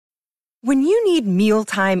When you need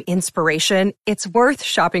mealtime inspiration, it's worth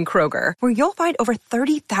shopping Kroger, where you'll find over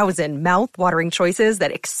 30,000 mouth-watering choices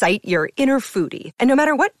that excite your inner foodie. And no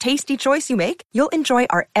matter what tasty choice you make, you'll enjoy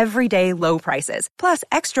our everyday low prices, plus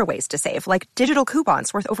extra ways to save, like digital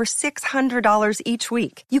coupons worth over $600 each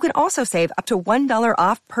week. You can also save up to $1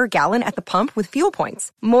 off per gallon at the pump with fuel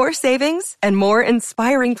points. More savings and more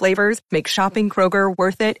inspiring flavors make shopping Kroger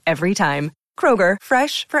worth it every time. Kroger,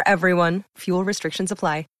 fresh for everyone. Fuel restrictions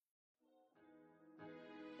apply.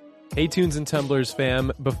 Hey, Tunes and Tumblers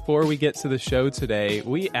fam, before we get to the show today,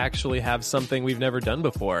 we actually have something we've never done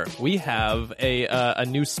before. We have a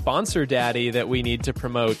new sponsor daddy that we need to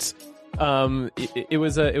promote. It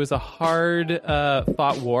was a hard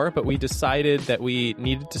fought war, but we decided that we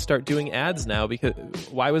needed to start doing ads now. Because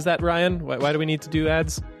why was that, Ryan? Why do we need to do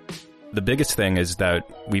ads? The biggest thing is that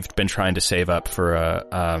we've been trying to save up for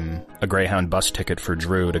a Greyhound bus ticket for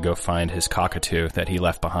Drew to go find his cockatoo that he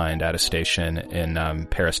left behind at a station in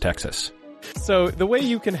Paris, Texas. So the way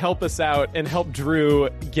you can help us out and help Drew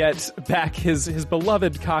get back his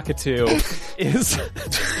beloved cockatoo is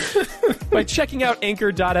by checking out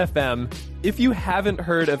Anchor.fm. If you haven't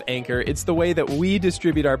heard of Anchor, it's the way that we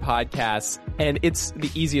distribute our podcasts, and it's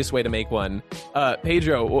the easiest way to make one.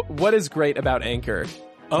 Pedro, what is great about Anchor?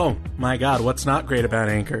 Oh my God, what's not great about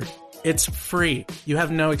Anchor? It's free. You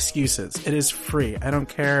have no excuses. It is free. I don't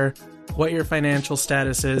care what your financial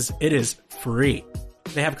status is. It is free.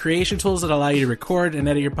 They have creation tools that allow you to record and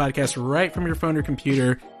edit your podcast right from your phone or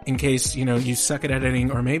computer in case, you suck at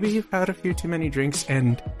editing, or maybe you've had a few too many drinks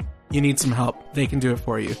and you need some help. They can do it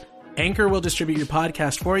for you. Anchor will distribute your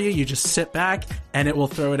podcast for you. You just sit back and it will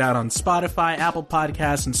throw it out on Spotify, Apple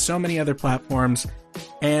Podcasts, and so many other platforms.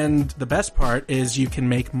 And the best part is you can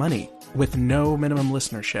make money with no minimum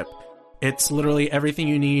listenership. It's literally everything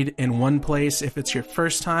you need in one place. If it's your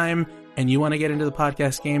first time and you want to get into the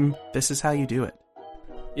podcast game, this is how you do it.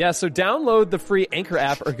 Yeah, so download the free Anchor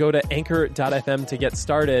app or go to anchor.fm to get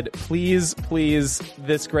started. Please,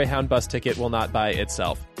 this Greyhound bus ticket will not buy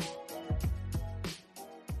itself.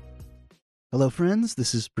 Hello, friends.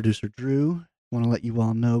 This is producer Drew. I want to let you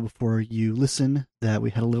all know before you listen that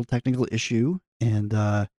we had a little technical issue. And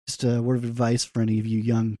just a word of advice for any of you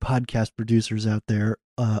young podcast producers out there,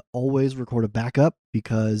 always record a backup,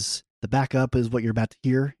 because the backup is what you're about to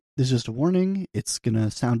hear. This is just a warning. It's going to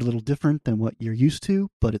sound a little different than what you're used to,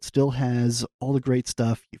 but it still has all the great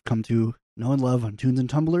stuff you've come to know and love on Tunes and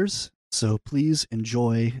Tumblers. So please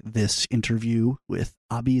enjoy this interview with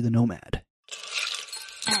Abby the Nomad.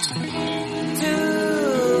 Tunes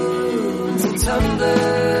and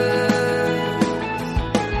Tumblers.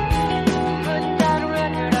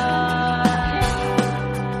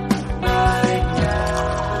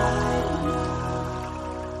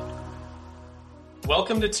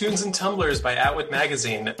 Welcome to Tunes and Tumblers by Atwood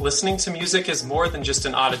Magazine. Listening to music is more than just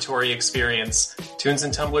an auditory experience. Tunes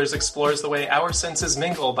and Tumblers explores the way our senses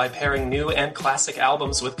mingle by pairing new and classic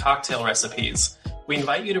albums with cocktail recipes. We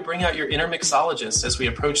invite you to bring out your inner mixologist as we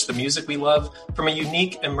approach the music we love from a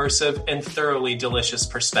unique, immersive, and thoroughly delicious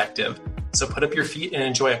perspective. So put up your feet and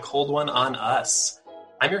enjoy a cold one on us.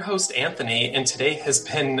 I'm your host, Anthony, and today has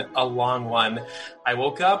been a long one. I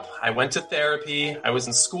woke up, I went to therapy, I was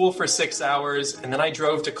in school for 6 hours, and then I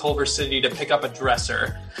drove to Culver City to pick up a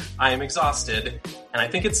dresser. I am exhausted, and I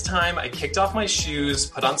think it's time I kicked off my shoes,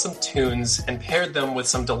 put on some tunes, and paired them with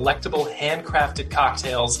some delectable handcrafted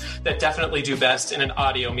cocktails that definitely do best in an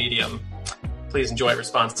audio medium. Please enjoy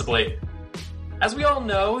responsibly. As we all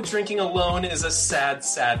know, drinking alone is a sad,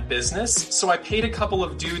 sad business, so I paid a couple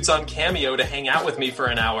of dudes on Cameo to hang out with me for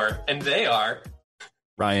an hour, and they are...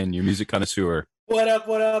 Ryan, your music connoisseur. What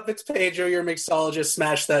up? It's Pedro, your mixologist.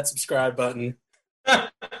 Smash that subscribe button.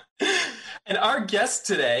 And our guest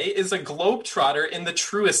today is a globetrotter in the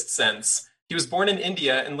truest sense. He was born in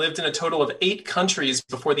India and lived in a total of 8 countries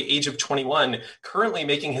before the age of 21, currently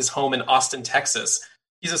making his home in Austin, Texas.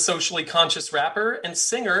 He's a socially conscious rapper and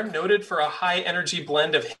singer noted for a high-energy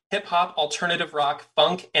blend of hip-hop, alternative rock,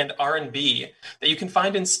 funk, and R&B that you can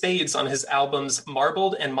find in spades on his albums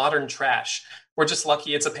Marbled and Modern Trash. We're just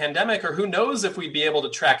lucky it's a pandemic, or who knows if we'd be able to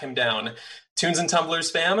track him down. Tunes and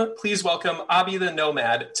Tumblers fam, please welcome Abby the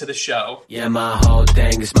Nomad to the show. Yeah, my whole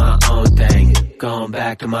thing is my own thing. Going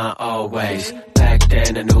back to my old ways. Back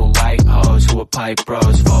then, I knew white hoes who were pipe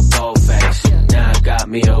bros for boldface. Now I got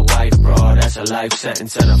me a white bro, that's a life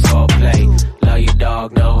sentence and a full play. Love you,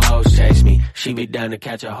 dog, no hoes chase me. She be down to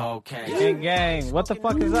catch a whole case. Gang, what the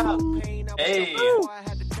fuck is up? Hey.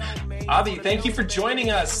 Abby, thank you for joining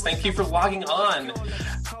us. Thank you for logging on.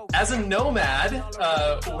 As a nomad,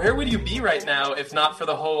 where would you be right now if not for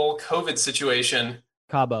the whole COVID situation?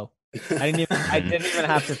 Cabo. I didn't even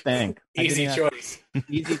have to think. Easy choice.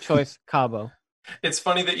 Easy choice, Cabo. It's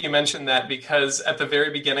funny that you mentioned that because at the very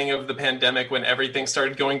beginning of the pandemic, when everything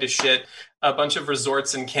started going to shit, a bunch of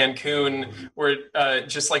resorts in Cancun were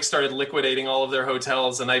just like started liquidating all of their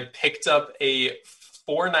hotels. And I picked up a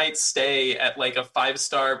 4-night stay at like a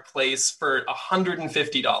 5-star place for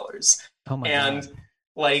 $150. Oh my And God.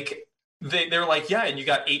 like, they're like, yeah, and you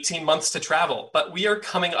got 18 months to travel, but we are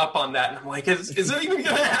coming up on that. And I'm like, is it even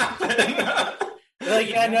going to happen? They're like,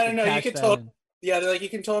 yeah, no, you Cash can that totally. in. Yeah, they're like, you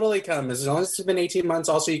can totally come as long as it's been 18 months.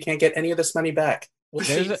 Also, you can't get any of this money back. We'll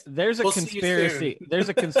see. There's a We'll see you conspiracy. There's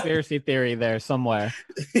a conspiracy theory there somewhere.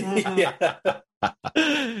 Yeah.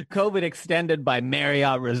 COVID extended by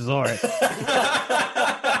Marriott Resort.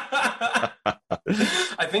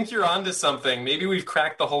 I think you're onto something. Maybe we've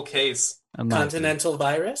cracked the whole case. Continental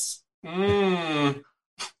virus. All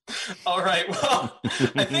right. Well,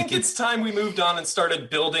 I think it's time we moved on and started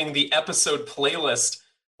building the episode playlist.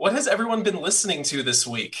 What has everyone been listening to this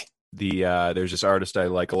week? There's this artist I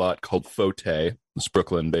like a lot called Fote, this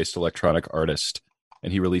Brooklyn-based electronic artist,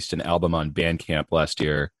 and he released an album on Bandcamp last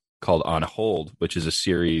year called On Hold, which is a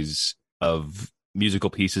series of musical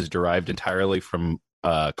pieces derived entirely from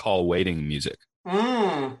call waiting music.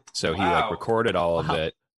 So he like recorded all of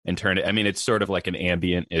it and turned it. I mean, it's sort of like an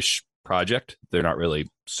ambient-ish project. They're not really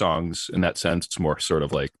songs in that sense. It's more sort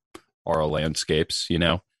of like aural landscapes, you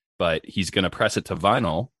know? But he's going to press it to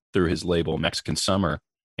vinyl through his label Mexican Summer.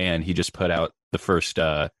 And he just put out the first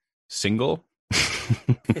single.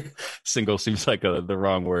 Single seems like the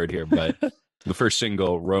wrong word here, but the first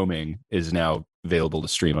single, Roaming, is now available to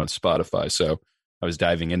stream on Spotify. So I was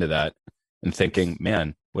diving into that and thinking,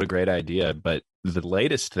 man, what a great idea. But the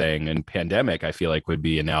latest thing in pandemic, I feel like, would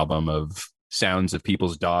be an album of sounds of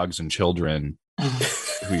people's dogs and children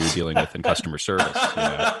who you're dealing with in customer service. You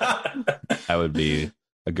know? That would be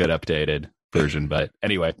a good updated version. But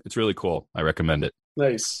anyway, it's really cool. I recommend it.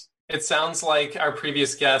 Nice. It sounds like our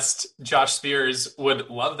previous guest, Josh Spears, would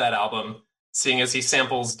love that album, seeing as he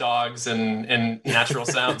samples dogs and natural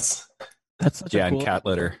sounds. That's such a cool... and cat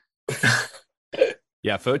litter.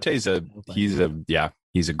 Yeah, Fote's he's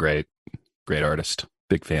a great artist.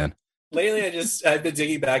 Big fan. Lately, I've been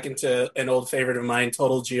digging back into an old favorite of mine,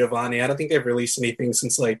 Total Giovanni. I don't think they've released anything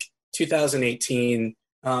since like 2018.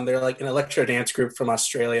 They're like an electro dance group from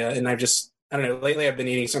Australia, and I don't know. Lately, I've been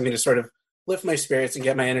needing something to sort of lift my spirits and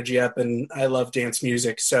get my energy up, and I love dance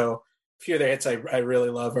music. So a few of their hits I really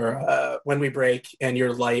love are When We Break and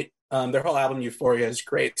Your Light. Their whole album Euphoria is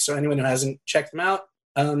great. So anyone who hasn't checked them out,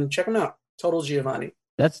 check them out. Total Giovanni.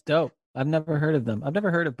 That's dope. I've never heard of them. I've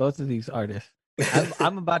never heard of both of these artists.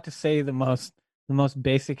 I'm about to say the most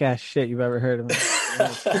basic ass shit you've ever heard of.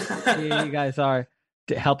 Here you guys are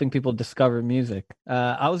helping people discover music.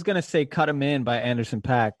 I was gonna say Cut 'Em In by Anderson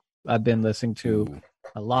 .Paak. I've been listening to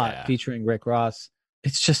a lot, featuring Rick Ross.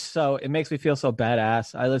 It's just it makes me feel so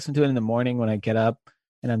badass. I listen to it in the morning when I get up,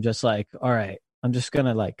 and I'm just like, all right, I'm just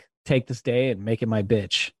gonna like take this day and make it my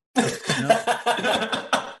bitch. You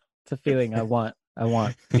know? It's a feeling I want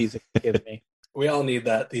music to give me. We all need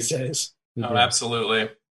that these days. Oh, absolutely.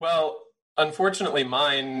 Well, unfortunately,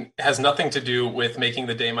 mine has nothing to do with making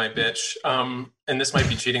the day my bitch. And this might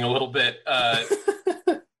be cheating a little bit.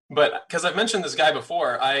 But because I've mentioned this guy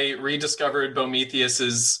before, I rediscovered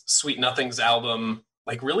Bometheus's Sweet Nothings album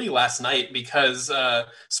like really last night because,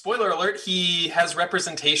 spoiler alert, he has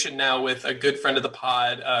representation now with a good friend of the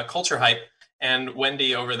pod, Culture Hype, and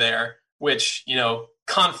Wendy over there, which, you know,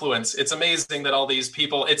 confluence. It's amazing that all these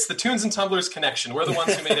people, it's the Tunes and Tumblers connection. We're the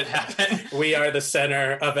ones who made it happen. We are the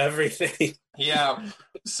center of everything. Yeah.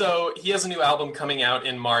 So he has a new album coming out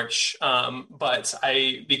in March. But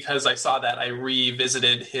because I saw that, I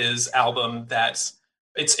revisited his album that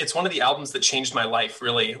it's one of the albums that changed my life,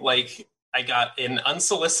 really. Like, I got an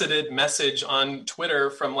unsolicited message on Twitter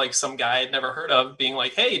from like some guy I'd never heard of being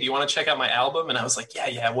like, hey, do you want to check out my album? And I was like,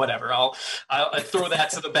 yeah, whatever. I'll throw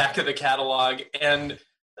that to the back of the catalog. And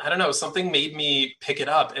I don't know, something made me pick it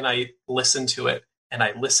up, and I listened to it and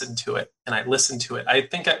I listened to it and I listened to it. I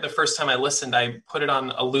think the first time I listened, I put it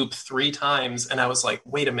on a loop 3 times and I was like,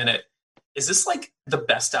 wait a minute, is this like the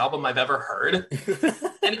best album I've ever heard?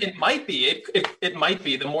 And it might be. It might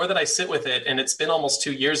be. The more that I sit with it, and it's been almost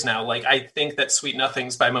 2 years now, like I think that Sweet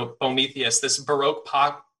Nothings by Bometheus, this baroque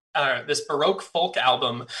folk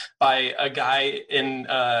album by a guy in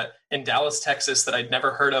Dallas, Texas that I'd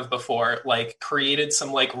never heard of before, like created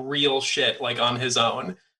some like real shit like on his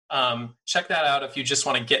own. Check that out if you just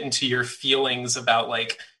want to get into your feelings about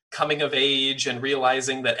like coming of age and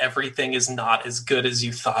realizing that everything is not as good as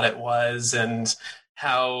you thought it was, and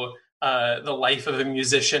how the life of a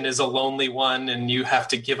musician is a lonely one, and you have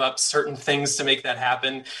to give up certain things to make that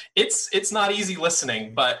happen. It's not easy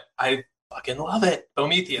listening, but I fucking love it.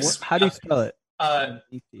 Bometheus. How do you spell it?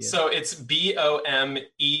 So it's Bome.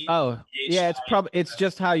 Oh, yeah. It's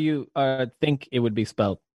just how you think it would be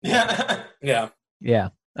spelled. Yeah. Yeah. Yeah,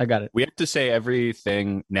 I got it. We have to say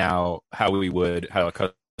everything now how a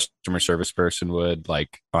customer service person would,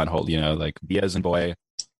 like on hold, like B as in boy,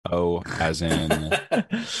 O as in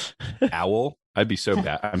owl. I'd be so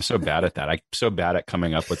bad. I'm so bad at that. I'm so bad at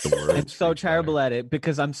coming up with the words. I'm so terrible at it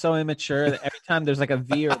because I'm so immature that every time there's like a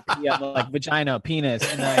V or a P, I'm like vagina, penis,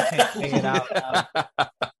 and then I can't figure it out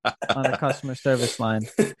on the customer service line.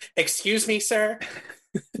 Excuse me, sir.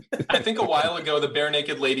 I think a while ago, the Bare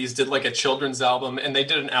Naked Ladies did like a children's album, and they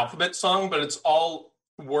did an alphabet song, but it's all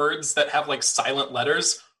words that have like silent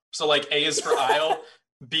letters. So like A is for aisle,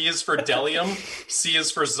 B is for delium, C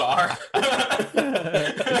is for czar.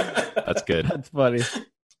 That's good. That's funny.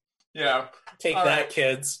 Yeah. Take all that, right.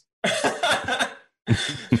 kids.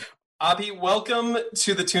 Abhi, welcome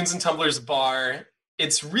to the Tunes and Tumblers bar.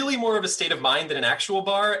 It's really more of a state of mind than an actual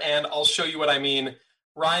bar, and I'll show you what I mean.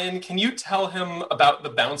 Ryan, can you tell him about the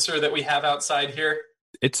bouncer that we have outside here?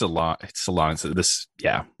 It's a long.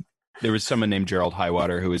 Yeah. There was someone named Gerald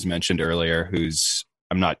Highwater who was mentioned earlier,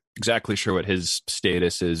 I'm not exactly sure what his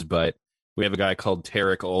status is, but we have a guy called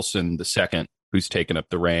Tarek Olson II who's taken up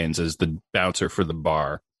the reins as the bouncer for the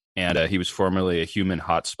bar. And he was formerly a human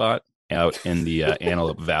hotspot out in the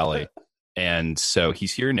Antelope Valley. And so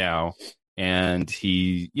he's here now, and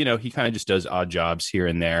he kind of just does odd jobs here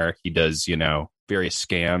and there. He does, various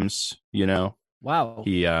scams, Wow.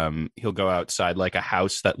 He'll go outside like a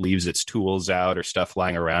house that leaves its tools out or stuff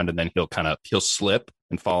lying around, and then he'll slip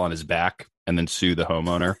and fall on his back and then sue the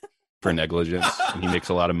homeowner for negligence. And he makes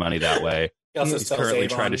a lot of money that way. He's currently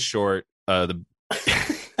trying to short the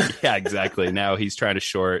yeah, exactly. Now he's trying to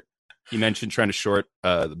short. He mentioned trying to short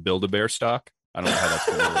the Build-A-Bear stock. I don't know how that's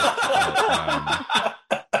going to work.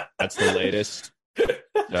 But, that's the latest.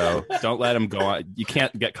 So don't let him go on. You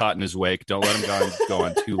can't get caught in his wake. Don't let him go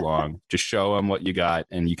on too long. Just show him what you got,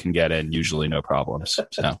 and you can get in. Usually, no problems.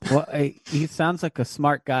 So, well, he sounds like a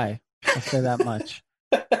smart guy. I'll say that much.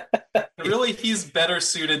 Really, he's better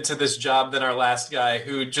suited to this job than our last guy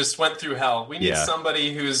who just went through hell. We need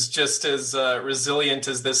somebody who's just as resilient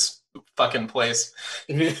as this fucking place.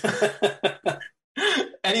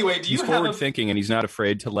 Anyway, he's forward thinking, and he's not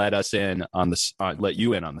afraid to let us in on let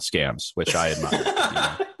you in on the scams, which I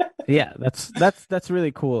admire. Yeah, that's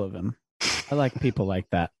really cool of him. I like people like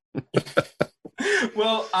that.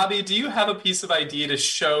 Well, Abhi, do you have a piece of ID to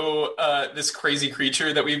show this crazy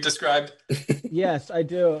creature that we've described? Yes, I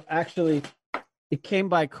do. Actually, it came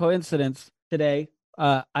by coincidence today.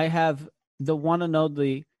 I have the one and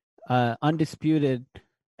only undisputed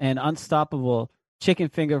and unstoppable chicken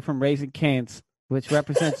finger from Raising Cane's, which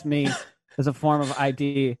represents me as a form of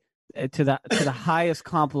ID to the highest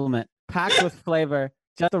compliment, packed with flavor,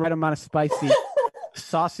 just the right amount of spicy,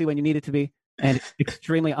 saucy when you need it to be, and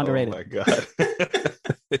extremely underrated. Oh my god!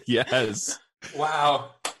 Yes.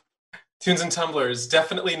 Wow. Tunes and Tumblers,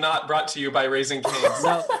 definitely not brought to you by Raising Cane's.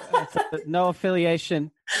 No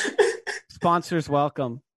affiliation. Sponsors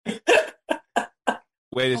welcome.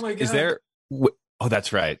 Wait, is there? Oh,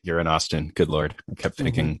 that's right. You're in Austin. Good Lord. I kept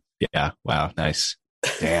thinking, yeah, wow, nice.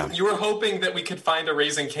 Damn. You were hoping that we could find a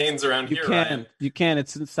Raising Cane's around here, right? You can.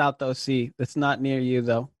 It's in South OC. It's not near you,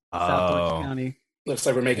 though. South Orange County. Looks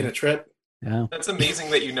like we're making a trip. Yeah. That's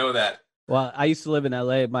amazing that you know that. Well, I used to live in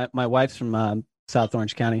LA. My wife's from South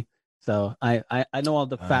Orange County. So I know all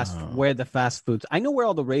the where the fast foods. I know where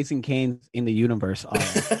all the Raising Cane's in the universe are.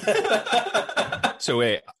 So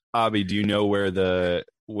wait, Abhi, do you know where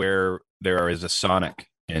there is a Sonic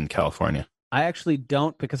in California? I actually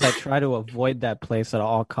don't, because I try to avoid that place at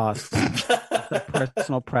all costs. It's a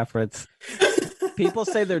personal preference. People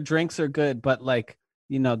say their drinks are good, but they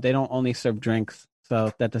don't only serve drinks,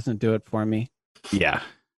 so that doesn't do it for me. Yeah,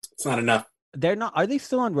 it's not enough. They're not. Are they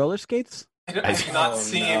still on roller skates? I've not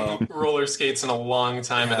seen roller skates in a long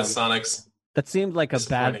time at a Sonic's. That seemed like a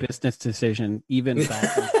bad business decision, even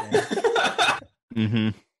back in the day. Mm-hmm.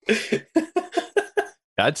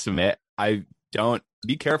 That's it. I don't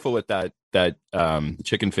be careful with that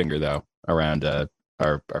chicken finger though around our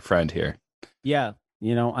friend here. Yeah,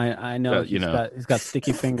 I know he's got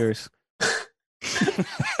sticky fingers.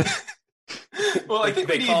 Well, I think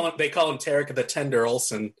they call him Tarek the Tender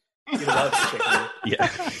Olson. He loves chicken. Yeah.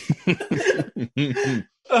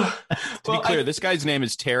 To be clear, this guy's name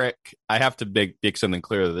is Tarek. I have to make something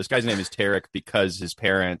clear. This guy's name is Tarek because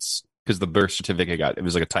the birth certificate it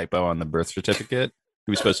was like a typo on the birth certificate.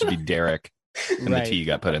 He was supposed to be Derek, and Right. the T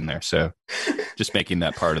got put in there. So just making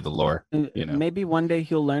that part of the lore. You know. Maybe one day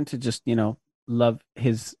he'll learn to just, love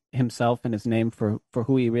himself and his name for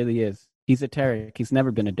who he really is. He's a Tarek. He's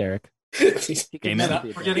never been a Derek. he's, He can Amen. never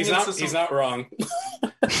be a We're Derek. getting he's not wrong.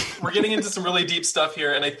 We're getting into some really deep stuff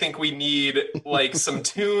here, and I think we need like some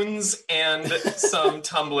tunes and some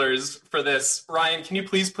tumblers for this. Ryan, can you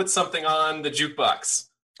please put something on the jukebox?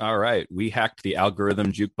 All right. We hacked the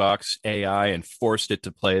algorithm jukebox AI and forced it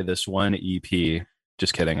to play this one EP.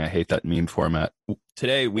 Just kidding. I hate that meme format.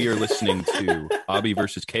 Today, we are listening to Abi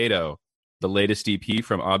vs. Kato, the latest EP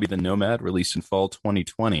from Abi the Nomad, released in fall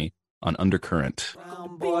 2020 on Undercurrent.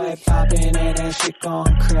 Brown boy popping and that shit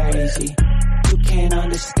going crazy. You can't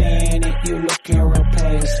understand it, you looking real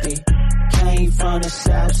pasty. Came from the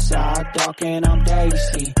south side, dark and I'm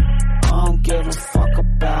Daisy. I don't give a fuck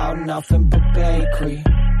about nothing but bakery.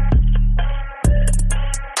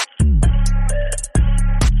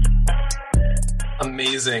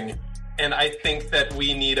 Amazing. And I think that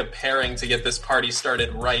we need a pairing to get this party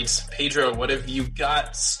started right. Pedro, what have you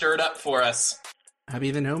got stirred up for us?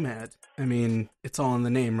 Abi the Nomad. I mean, it's all in the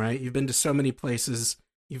name, right? You've been to so many places.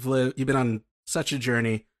 You've been on such a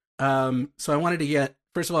journey. So I wanted to get,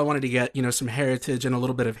 first of all, some heritage and a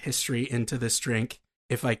little bit of history into this drink,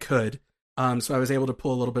 if I could. So I was able to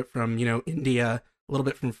pull a little bit from, India, a little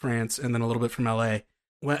bit from France, and then a little bit from LA.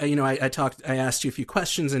 Well, I asked you a few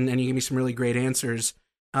questions and you gave me some really great answers.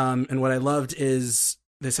 And what I loved is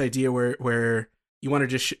this idea where you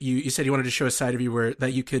wanted to you said you wanted to show a side of you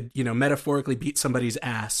that you could, metaphorically beat somebody's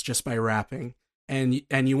ass just by rapping. And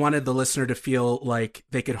you wanted the listener to feel like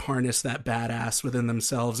they could harness that badass within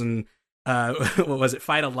themselves and what was it?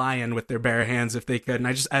 Fight a lion with their bare hands if they could.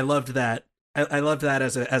 And I loved that. I loved that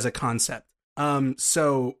as a concept.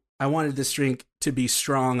 So I wanted this drink to be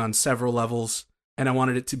strong on several levels, and I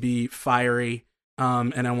wanted it to be fiery,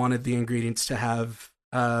 and I wanted the ingredients to have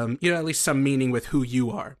at least some meaning with who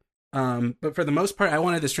you are. But for the most part, I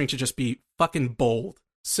wanted this drink to just be fucking bold.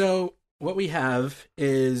 So what we have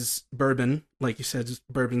is bourbon. Like you said,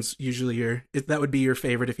 bourbon's usually that would be your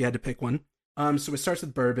favorite if you had to pick one. So it starts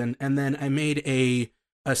with bourbon, and then I made a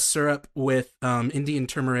syrup with Indian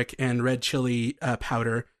turmeric and red chili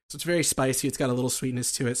powder. So it's very spicy. It's got a little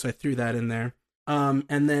sweetness to it, so I threw that in there.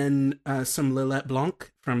 And then some Lillet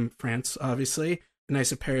Blanc from France, obviously. A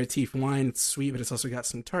nice aperitif wine. It's sweet, but it's also got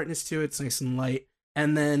some tartness to it. It's nice and light.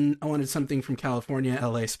 And then I wanted something from California,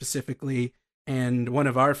 LA specifically. And one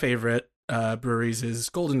of our favorite breweries is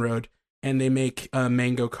Golden Road, and they make a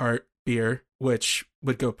mango cart beer, which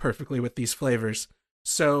would go perfectly with these flavors.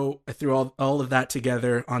 So I threw all of that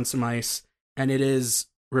together on some ice, and it is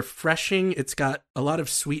refreshing. It's got a lot of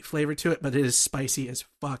sweet flavor to it, but it is spicy as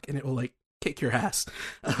fuck, and it will kick your ass.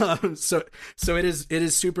 So it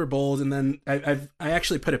is super bold. And then I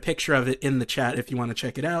actually put a picture of it in the chat if you want to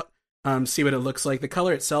check it out. See what it looks like. The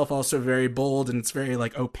color itself also very bold, and it's very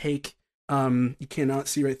opaque. You cannot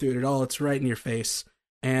see right through it at all. It's right in your face.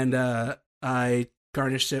 And I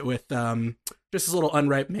garnished it with just a little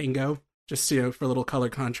unripe mango, just for a little color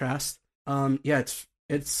contrast.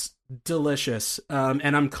 It's delicious.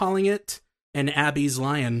 And I'm calling it an Abi's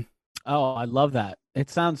Lion. Oh, I love that. It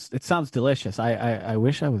sounds delicious. I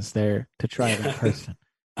wish I was there to try it in person.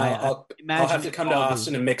 I'll have to come to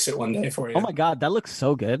Austin and mix it one day for you. Oh my God, that looks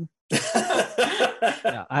so good.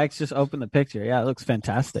 Yeah, I just opened the picture. Yeah, it looks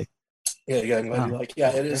fantastic. Yeah, I'm glad you like.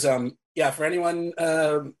 Yeah, it is. For anyone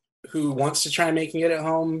who wants to try making it at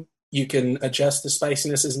home, you can adjust the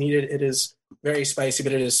spiciness as needed. It is very spicy,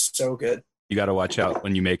 but it is so good. You got to watch out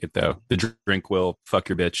when you make it, though. The drink will fuck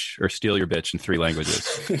your bitch or steal your bitch in 3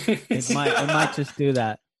 languages. It might just do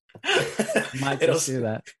that.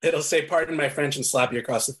 It'll say, "Pardon my French," and slap you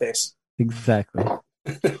across the face. Exactly.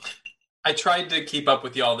 I tried to keep up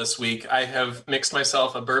with y'all this week. I have mixed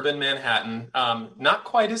myself a bourbon Manhattan. Not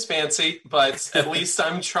quite as fancy, but at least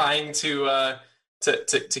I'm trying to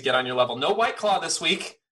get on your level. No White Claw this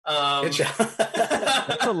week. Good job.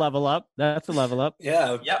 That's a level up.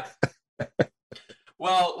 Yeah. Yep.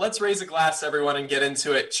 Well, let's raise a glass, everyone, and get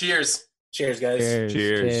into it. Cheers. Cheers, guys.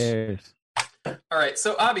 Cheers. All right.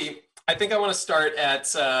 So, Abi, I think I want to start at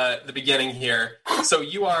the beginning here. So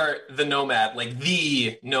you are the nomad,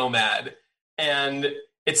 the nomad. And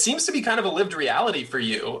it seems to be kind of a lived reality for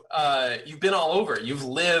you. You've been all over. You've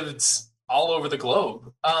lived all over the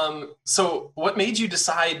globe. So what made you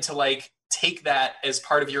decide to take that as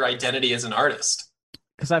part of your identity as an artist?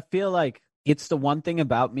 Because I feel like it's the one thing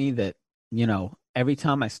about me that, every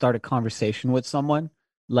time I start a conversation with someone,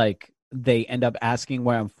 they end up asking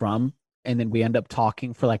where I'm from. And then we end up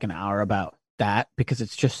talking for an hour about that because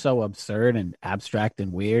it's just so absurd and abstract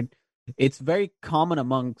and weird it's very common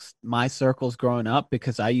amongst my circles growing up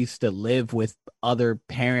because I used to live with other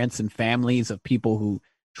parents and families of people who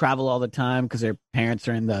travel all the time because their parents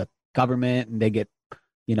are in the government and they get,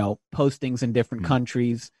 postings in different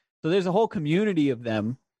countries. So there's a whole community of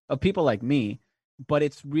them, of people like me, but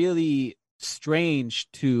it's really strange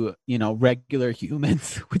to, regular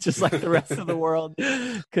humans, which is like the rest of the world,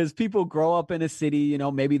 because people grow up in a city,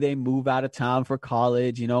 maybe they move out of town for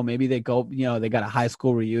college, maybe they go, they got a high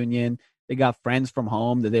school reunion, they got friends from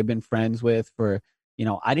home that they've been friends with for,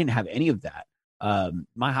 I didn't have any of that.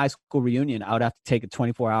 My high school reunion, I would have to take a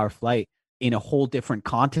 24-hour flight in a whole different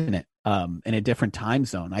continent, in a different time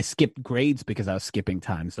zone. I skipped grades because I was skipping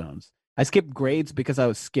time zones. I skipped grades because I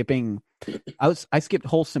was skipping. I skipped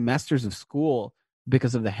whole semesters of school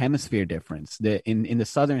because of the hemisphere difference. In the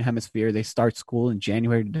southern hemisphere, they start school in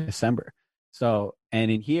January to December. So,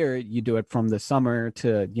 and in here, you do it from the summer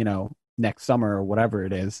to next summer or whatever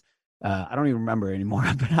it is. I don't even remember anymore.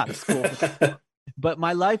 I've been out of school, but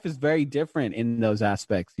my life is very different in those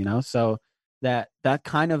aspects. So that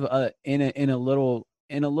kind of in a little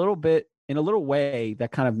way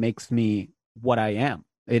that kind of makes me what I am.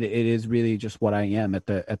 It is really just what I am at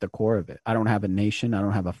the core of it. I don't have a nation. I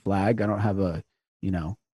don't have a flag. I don't have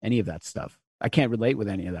any of that stuff. I can't relate with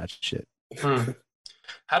any of that shit.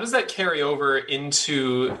 How does that carry over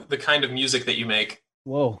into the kind of music that you make?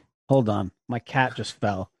 Whoa, hold on. My cat just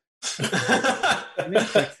fell. Give me a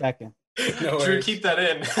quick second. No Drew, worries. keep that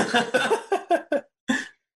in.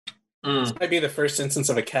 This might be the first instance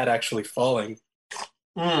of a cat actually falling.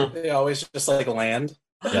 They always just like land.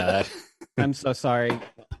 Yeah. I'm so sorry.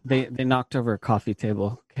 They knocked over a coffee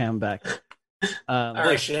table. Okay, I'm back.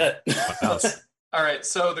 Holy shit. All right.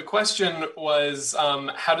 So the question was,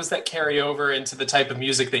 how does that carry over into the type of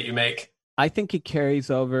music that you make? I think it carries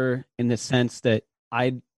over in the sense that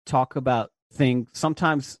I talk about things.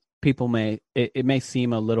 Sometimes people it may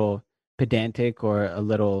seem a little pedantic or a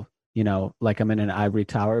little, like I'm in an ivory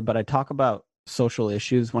tower, but I talk about social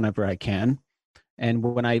issues whenever I can. And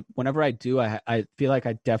whenever I do, I feel like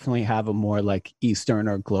I definitely have a more like Eastern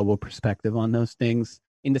or global perspective on those things.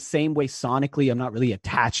 In the same way, sonically, I'm not really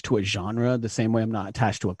attached to a genre, the same way I'm not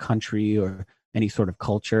attached to a country or any sort of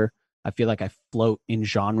culture. I feel like I float in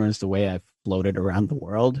genres the way I've floated around the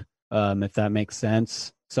world, if that makes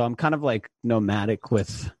sense. So I'm kind of like nomadic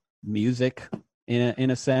with music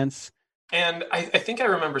in a sense. And I think I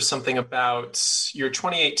remember something about your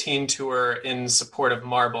 2018 tour in support of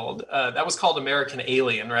Marbled. That was called American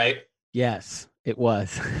Alien, right? Yes, it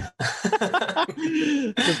was.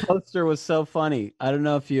 The poster was so funny. I don't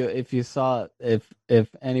know if you saw it,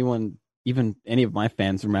 if anyone, even any of my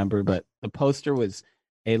fans remember, but the poster was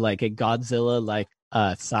a Godzilla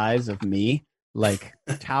size of me, like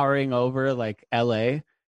towering over like LA.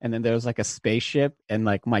 And then there was like a spaceship and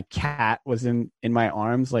like my cat was in my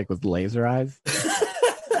arms, like with laser eyes.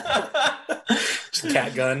 Just a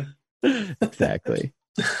cat gun. Exactly.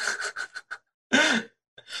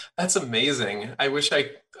 That's amazing. I wish I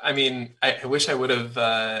would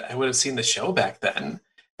have seen the show back then.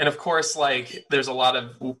 And of course, like there's a lot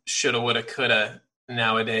of shoulda, woulda, coulda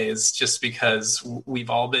nowadays, just because we've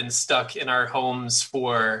all been stuck in our homes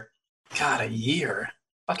for a year,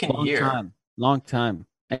 long time.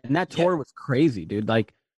 And that tour was crazy, dude.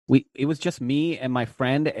 Like it was just me and my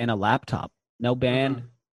friend and a laptop. No band,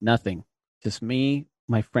 nothing. Just me,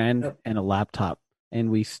 my friend, and a laptop. And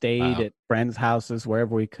we stayed at friends' houses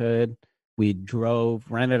wherever we could. We drove,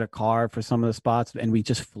 rented a car for some of the spots, and we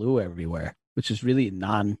just flew everywhere, which is really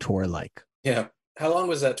non-tour like. Yeah. How long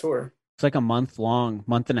was that tour? It's like a month long,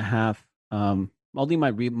 month and a half. Only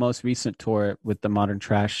my most recent tour with the Modern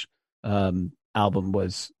Trash album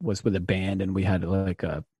was with a band, and we had like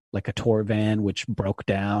a tour van which broke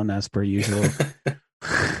down as per usual.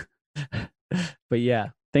 But yeah,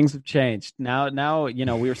 things have changed now.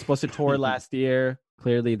 We were supposed to tour last year.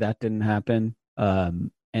 Clearly that didn't happen.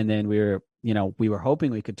 And then we were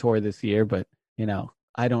hoping we could tour this year, but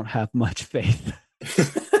I don't have much faith.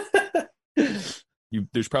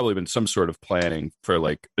 There's probably been some sort of planning for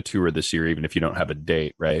like a tour this year, even if you don't have a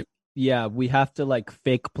date, right? Yeah, we have to like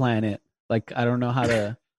fake plan it. Like I don't know how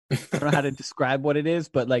to describe what it is,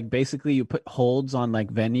 but like basically you put holds on like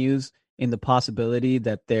venues in the possibility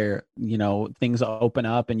that they're things open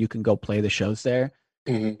up and you can go play the shows there.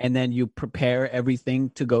 Mm-hmm. And then you prepare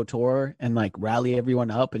everything to go tour and like rally everyone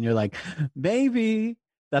up, and you're like, maybe.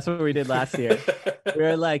 That's what we did last year. We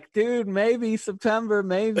were like, dude, maybe September,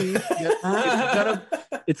 maybe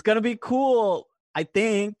it's gonna be cool, I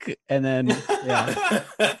think. And then yeah.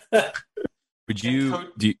 Would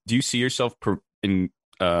you do you see yourself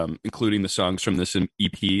including the songs from this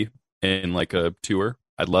EP in like a tour?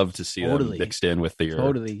 I'd love to see them mixed in with the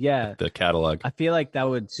catalog. I feel like that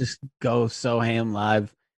would just go so ham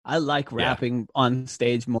live. I like rapping on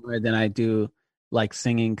stage more than I do like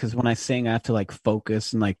singing, because when I sing I have to like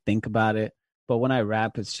focus and like think about it. But when I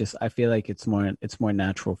rap, it's just, I feel like it's more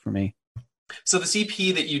natural for me. So this EP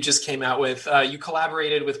that you just came out with, you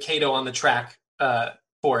collaborated with Kato on the track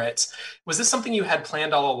for it. Was this something you had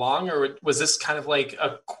planned all along, or was this kind of like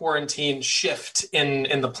a quarantine shift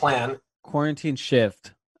in the plan? Quarantine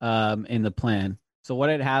shift in the plan. So what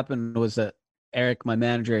had happened was that Eric, my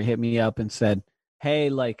manager, hit me up and said, hey,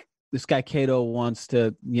 like this guy Kato wants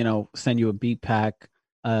to, you know, send you a beat pack.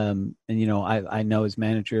 And, you know, I know his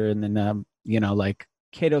manager. And then, you know, like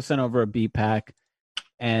Kato sent over a beat pack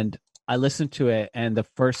and I listened to it. And the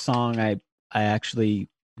first song I actually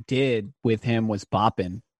did with him was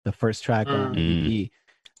Boppin', the first track on the EP.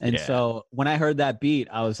 And so when I heard that beat,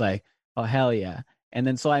 I was like, oh, hell yeah. And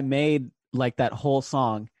then so I made like that whole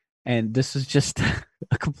song. And this is just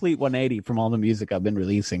a complete 180 from all the music I've been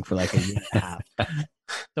releasing for like a year and a half.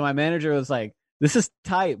 So my manager was like, this is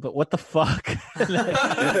tight, but what the fuck?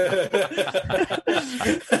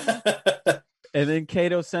 And then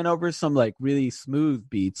Kato sent over some like really smooth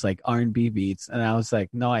beats, like R&B beats. And I was like,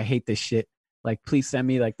 no, I hate this shit. Like, please send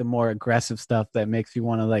me like the more aggressive stuff that makes you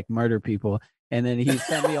want to like murder people. And then he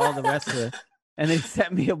sent me all the rest of it. And then he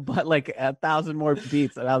sent me like 1,000 more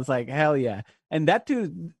beats. And I was like, hell yeah. And that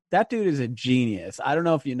dude is a genius. I don't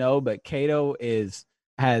know if you know, but Kato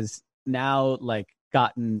has now like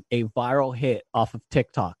gotten a viral hit off of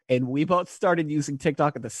TikTok. And we both started using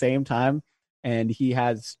TikTok at the same time. And he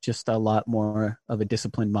has just a lot more of a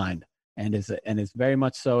disciplined mind and is very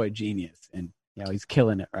much so a genius. And, you know, he's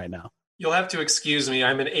killing it right now. You'll have to excuse me.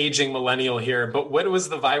 I'm an aging millennial here, but what was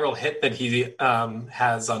the viral hit that he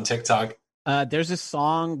has on TikTok? There's this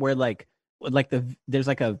song where there's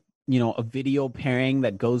like a, you know, a video pairing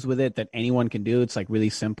that goes with it that anyone can do. It's like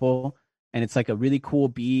really simple and it's like a really cool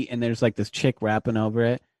beat. And there's like this chick rapping over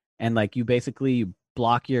it. And like you basically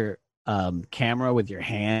block your camera with your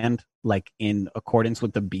hand, like in accordance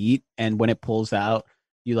with the beat. And when it pulls out,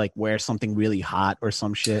 you like wear something really hot or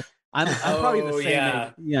some shit. I'm probably the same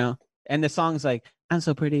age, you know. And the song's like, I'm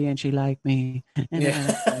so pretty and she like me. And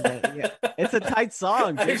it's a tight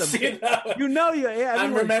song. I've seen that one. You know,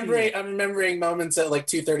 I'm remembering moments at like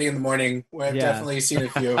 2:30 in the morning where I've definitely seen a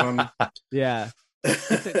few of them. Yeah.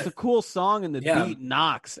 It's a cool song and the beat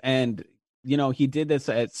knocks. And, you know, he did this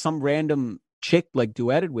at some random chick like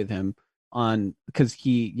duetted with him on, because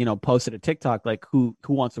he, you know, posted a TikTok like who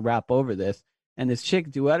wants to rap over this. And this chick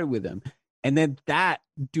duetted with him. And then that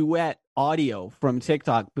duet audio from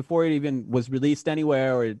TikTok, before it even was released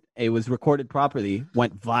anywhere or it was recorded properly,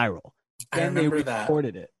 went viral. I remember that.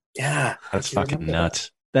 Recorded it. Yeah. That's fucking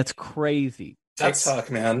nuts. That's crazy. TikTok,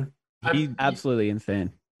 man. He's absolutely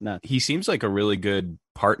insane. Nuts. He seems like a really good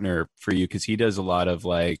partner for you because he does a lot of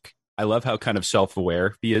like, I love how kind of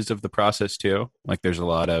self-aware he is of the process too. Like there's a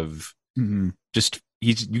lot of just,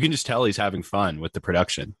 you can just tell he's having fun with the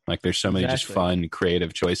production. Like there's so many just fun,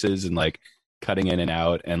 creative choices and like cutting in and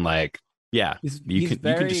out and like, you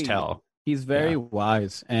can just tell. He's very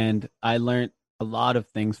wise. And I learned a lot of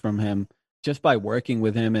things from him just by working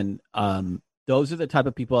with him. And those are the type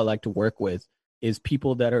of people I like to work with, is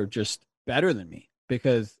people that are just better than me,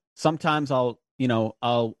 because sometimes I'll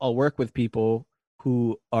work with people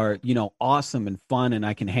who are, you know, awesome and fun and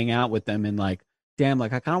I can hang out with them and like, damn,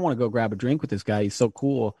 like I kind of want to go grab a drink with this guy. He's so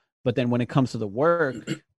cool. But then when it comes to the work,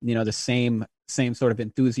 you know, the same sort of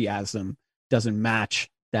enthusiasm doesn't match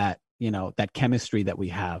that, you know, that chemistry that we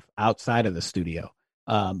have outside of the studio.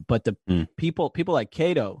 But the people like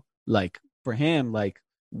Kato, like for him, like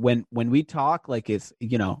when we talk, like it's,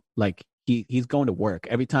 you know, like he's going to work.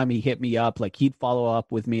 Every time he hit me up, like he'd follow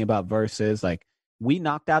up with me about verses. Like we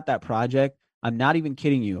knocked out that project. I'm not even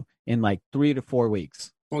kidding you, in like 3 to 4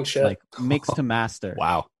 weeks. Oh shit! Like mix to master.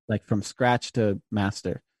 Wow! Like from scratch to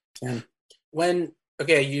master. And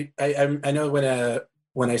I know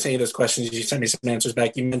when I sent you those questions, you sent me some answers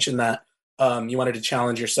back. You mentioned that you wanted to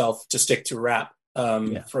challenge yourself to stick to rap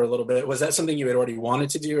for a little bit. Was that something you had already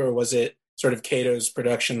wanted to do, or was it sort of Kato's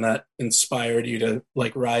production that inspired you to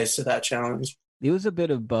like rise to that challenge? It was a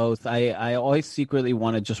bit of both. I always secretly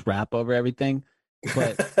want to just rap over everything,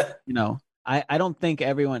 but you know, I don't think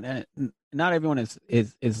everyone. Not everyone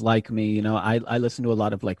is like me, you know. I listen to a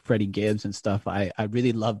lot of like Freddie Gibbs and stuff. I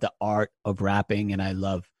really love the art of rapping, and I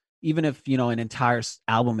love, even if, you know, an entire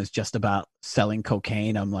album is just about selling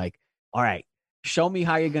cocaine, I'm like, all right, show me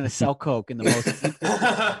how you're gonna sell coke in the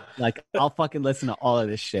most like I'll fucking listen to all of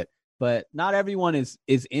this shit. But not everyone is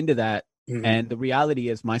into that, Mhm. And the reality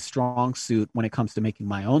is my strong suit when it comes to making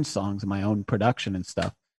my own songs and my own production and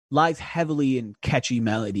stuff lies heavily in catchy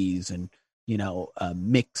melodies and,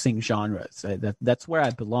 mixing genres. That's where I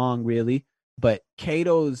belong, really. But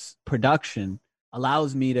Kato's production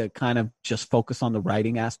allows me to kind of just focus on the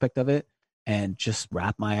writing aspect of it and just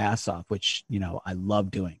rap my ass off, which, I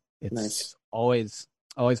love doing. It's Nice. always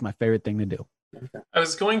my favorite thing to do. I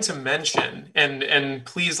was going to mention, and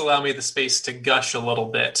please allow me the space to gush a little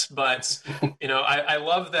bit, but I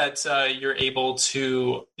love that you're able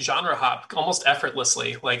to genre hop almost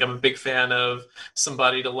effortlessly. Like, I'm a big fan of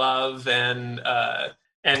Somebody to Love and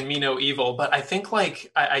Me No Evil, but I think like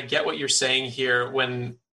I get what you're saying here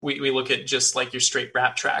when we look at just like your straight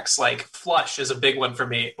rap tracks. Like Flush is a big one for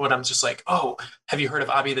me. When I'm just like, oh, have you heard of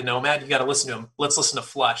Abi the Nomad? You got to listen to him. Let's listen to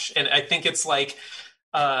Flush. And I think it's like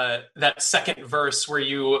that second verse where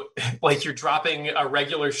you're dropping a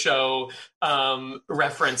regular show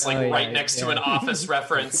reference right next to an Office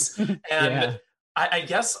reference. And I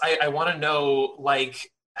guess I want to know,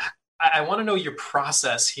 like, I want to know your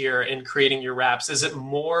process here in creating your raps. Is it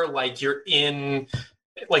more like you're in,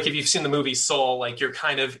 like, if you've seen the movie Soul, like you're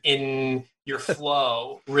kind of in your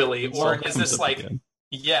flow, really? Or is this like,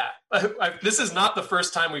 this is not the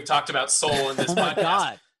first time we've talked about Soul in this podcast. My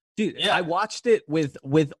God. Dude, I watched it with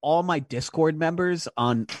all my Discord members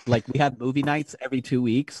on, like, we have movie nights every 2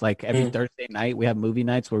 weeks. Like every Thursday night, we have movie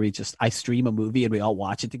nights where I stream a movie and we all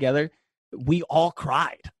watch it together. We all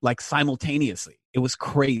cried, like, simultaneously. It was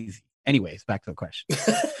crazy. Anyways, back to the question.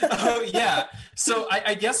 Oh, yeah. So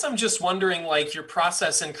I guess I'm just wondering, like, your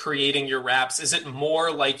process in creating your raps, is it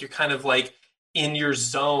more like you're kind of like in your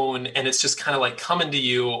zone and it's just kind of like coming to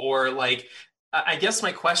you? Or like, I guess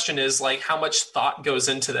my question is, like, how much thought goes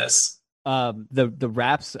into this? The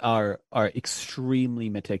raps are extremely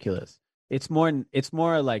meticulous. It's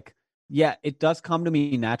more like, it does come to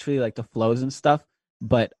me naturally, like the flows and stuff,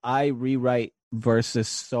 but I rewrite verses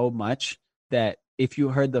so much that if you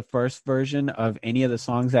heard the first version of any of the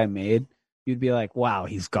songs I made, you'd be like, wow,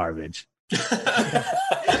 he's garbage.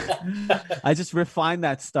 I just refine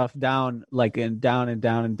that stuff down, like, and down and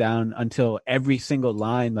down and down until every single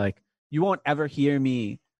line, like, you won't ever hear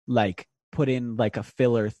me like put in like a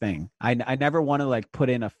filler thing. I never want to like put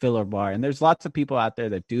in a filler bar. And there's lots of people out there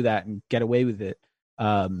that do that and get away with it,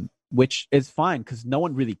 which is fine because no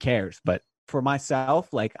one really cares. But for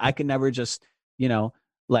myself, like, I can never just,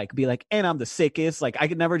 like be like, and I'm the sickest. Like, I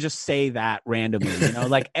could never just say that randomly,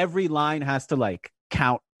 like every line has to like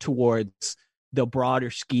count towards the broader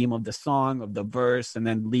scheme of the song, of the verse, and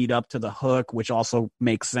then lead up to the hook, which also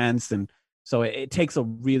makes sense. And so it takes a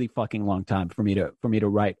really fucking long time for me to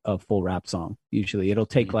write a full rap song. Usually it'll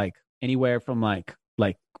take like anywhere from like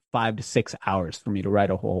 5 to 6 hours for me to write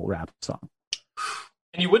a whole rap song.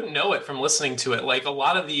 And you wouldn't know it from listening to it. Like, a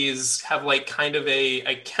lot of these have like kind of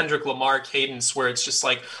a Kendrick Lamar cadence where it's just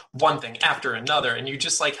like one thing after another, and you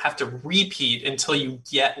just like have to repeat until you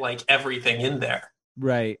get like everything in there.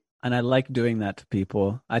 Right. And I like doing that to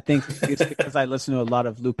people. I think it's because I listen to a lot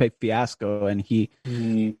of Lupe Fiasco, and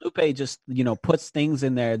Lupe just, puts things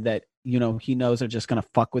in there that, he knows are just going to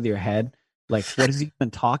fuck with your head. Like, what is he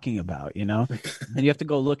even talking about, And you have to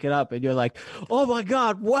go look it up, and you're like, oh my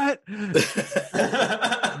God, what?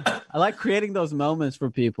 I like creating those moments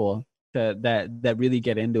for people that really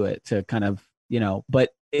get into it, to kind of,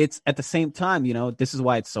 but it's at the same time, this is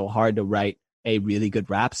why it's so hard to write a really good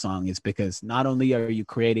rap song, is because not only are you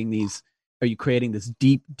creating this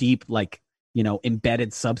deep, like,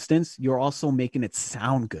 embedded substance, you're also making it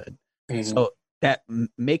sound good. So that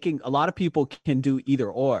making, a lot of people can do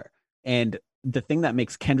either or. And the thing that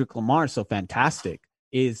makes Kendrick Lamar so fantastic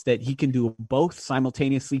is that he can do both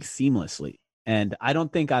simultaneously, seamlessly. And I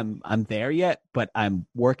don't think I'm there yet, but I'm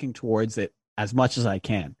working towards it as much as I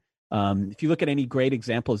can. If you look at any great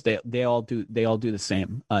examples, they all do the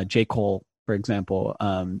same. J. Cole, for example,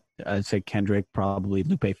 I'd say Kendrick, probably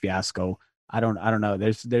Lupe Fiasco. I don't know.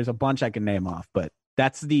 There's a bunch I can name off, but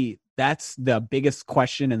that's the biggest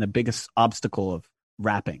question and the biggest obstacle of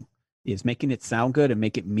rapping, is making it sound good and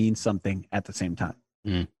make it mean something at the same time.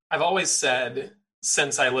 I've always said,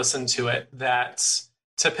 since I listened to it, that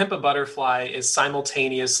To Pimp a Butterfly is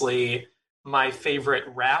simultaneously my favorite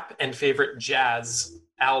rap and favorite jazz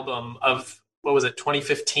album of,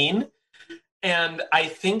 2015? And I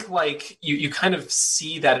think like you kind of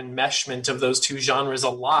see that enmeshment of those two genres a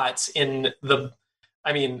lot in the,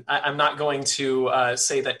 I mean, I'm not going to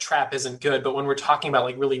say that trap isn't good, but when we're talking about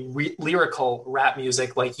like really lyrical rap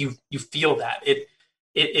music, like you feel that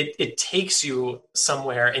it takes you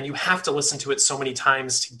somewhere, and you have to listen to it so many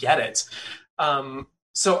times to get it.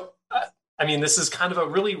 So I mean, this is kind of a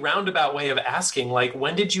really roundabout way of asking, like,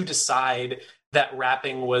 when did you decide that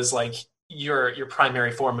rapping was like your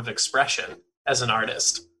primary form of expression as an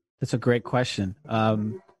artist? That's a great question.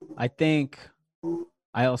 I think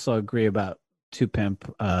I also agree about Two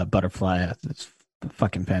Pimp Butterfly. It's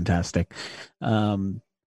fucking fantastic.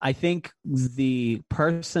 I think the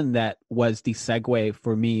person that was the segue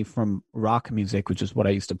for me from rock music, which is what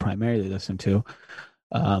I used to primarily listen to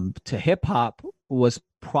hip hop, was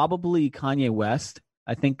probably Kanye West.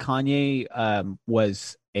 I think Kanye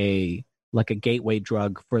was a gateway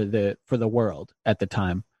drug for the world at the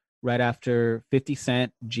time. Right after 50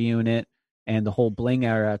 Cent, G Unit, and the whole Bling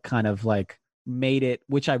era kind of like made it,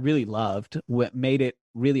 which I really loved, made it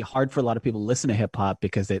really hard for a lot of people to listen to hip hop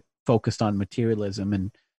because it focused on materialism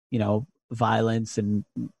and, violence and,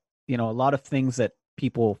 a lot of things that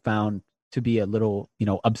people found to be a little,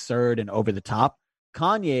 absurd and over the top.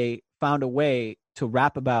 Kanye found a way to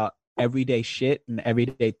rap about everyday shit and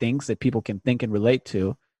everyday things that people can think and relate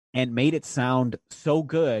to, and made it sound so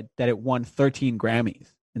good that it won 13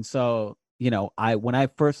 Grammys. And so, when I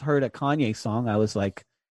first heard a Kanye song, I was like,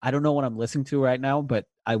 I don't know what I'm listening to right now, but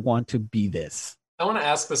I want to be this. I want to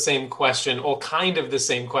ask the same question, well, kind of the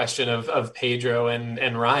same question of Pedro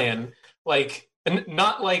and Ryan. Like,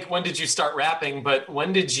 not like when did you start rapping, but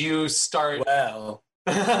when did you start? Well,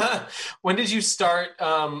 when did you start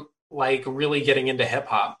like really getting into hip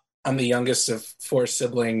hop? I'm the youngest of four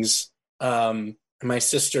siblings. My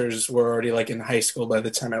sisters were already like in high school by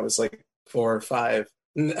the time I was like 4 or 5.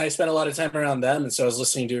 And I spent a lot of time around them, and so I was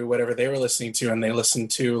listening to whatever they were listening to, and they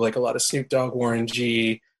listened to like a lot of Snoop Dogg, Warren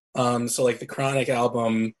G. So like the Chronic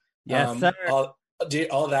album, yes, sir.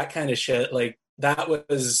 all that kind of shit. Like that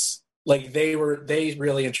was like they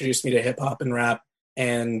really introduced me to hip hop and rap,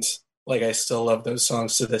 and like I still love those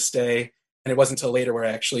songs to this day. And it wasn't until later where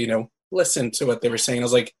I actually listened to what they were saying. I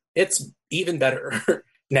was like, it's even better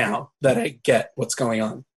now that I get what's going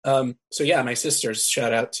on. So yeah, my sisters,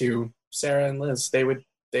 shout out to Sarah and Liz. They would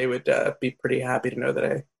be pretty happy to know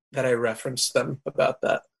that I referenced them about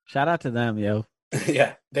that. Shout out to them, yo.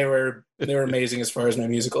 Yeah, they were amazing as far as my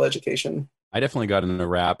musical education. I definitely got into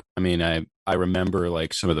rap. I mean, I remember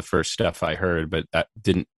like some of the first stuff I heard, but that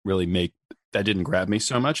didn't grab me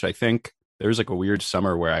so much. I think there was like a weird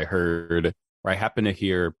summer where I happened to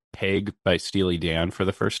hear Peg by Steely Dan for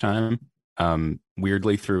the first time.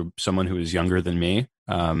 Weirdly through someone who was younger than me,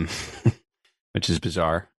 which is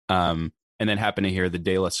bizarre. And then happened to hear the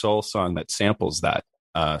De La Soul song that samples that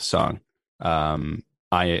song.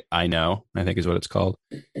 I Know, I think is what it's called.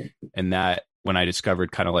 And that, when I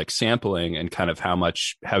discovered kind of like sampling and kind of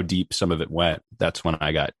how deep some of it went, that's when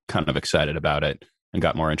I got kind of excited about it and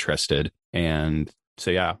got more interested. And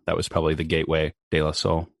so, yeah, that was probably the gateway, De La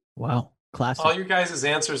Soul. Wow. Classic. All your guys'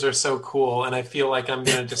 answers are so cool, and I feel like I'm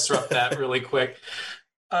going to disrupt that really quick.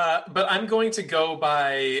 But I'm going to go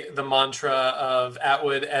by the mantra of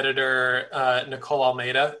Atwood editor Nicole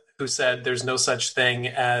Almeida, who said there's no such thing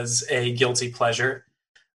as a guilty pleasure.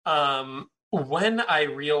 When I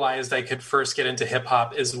realized I could first get into hip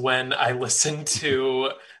hop is when I listened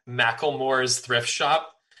to Macklemore's Thrift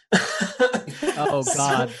Shop. Oh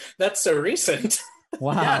God, that's so recent.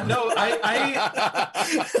 Wow. Yeah, no,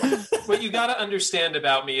 I what you got to understand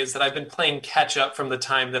about me is that I've been playing catch up from the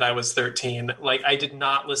time that I was 13. Like, I did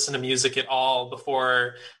not listen to music at all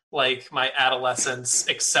before like my adolescence,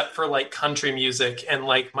 except for like country music and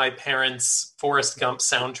like my parents' Forrest Gump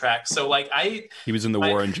soundtrack. So like he was in the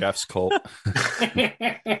Warren Jeffs cult.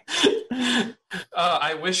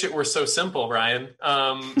 I wish it were so simple, Ryan.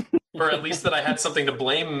 Or at least that I had something to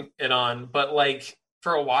blame it on. But like,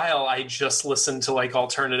 for a while, I just listened to like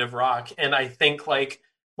alternative rock. And I think like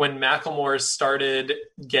when Macklemore started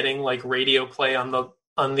getting like radio play on the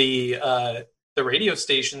radio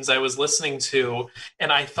stations I was listening to,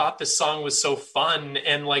 and I thought the song was so fun,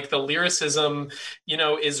 and like the lyricism,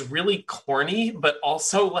 is really corny, but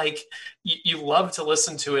also like you love to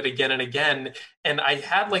listen to it again and again. And I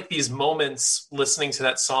had like these moments listening to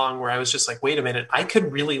that song where I was just like, wait a minute, I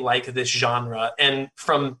could really like this genre. And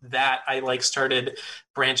from that, I like started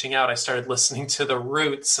branching out. I started listening to The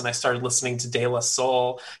Roots, and I started listening to De La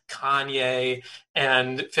Soul, Kanye,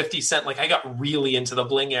 and 50 Cent. Like, I got really into the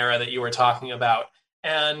Bling era that you were talking about.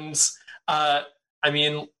 And I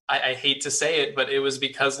mean, I hate to say it, but it was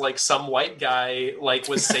because like some white guy like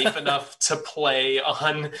was safe enough to play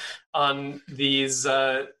on these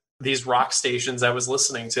rock stations I was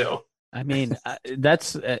listening to. I mean, I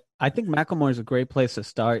think Macklemore is a great place to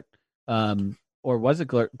start, or was a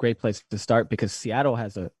great place to start, because Seattle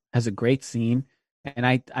has a great scene, and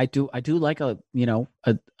I do like at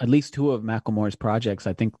least two of Macklemore's projects.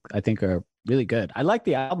 I think are really good. I liked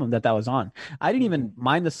the album that was on. I didn't even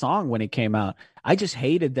mind the song when it came out. I just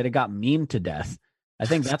hated that it got memed to death. I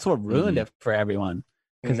think that's what ruined it for everyone,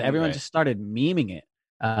 because everyone just started memeing it.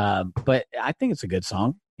 But I think it's a good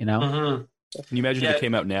song, you know? Mm-hmm. Can you imagine if it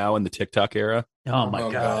came out now in the TikTok era? Oh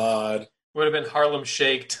my God. Would have been Harlem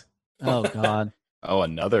Shaked. Oh God. Oh,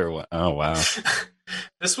 another one. Oh, wow.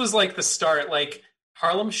 This was like the start. Like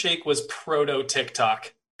Harlem Shake was proto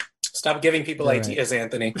TikTok. Stop giving people ideas,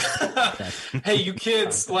 Anthony. Hey, you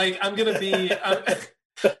kids! Like I'm gonna be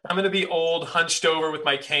old, hunched over with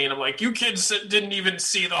my cane. I'm like, you kids didn't even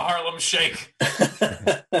see the Harlem Shake.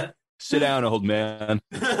 Sit down, old man.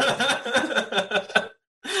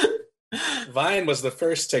 Vine was the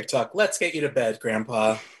first TikTok. Let's get you to bed,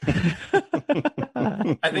 Grandpa.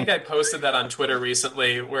 I think I posted that on Twitter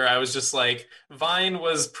recently, where I was just like, Vine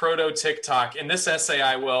was proto TikTok. In this essay,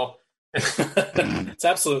 I will. It's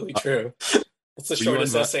absolutely true. It's the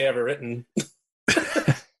shortest essay ever written.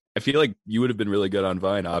 I feel like you would have been really good on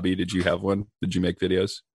Vine. Abby, did you have one? Did you make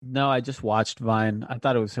videos? No, I just watched Vine. I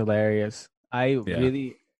thought it was hilarious. I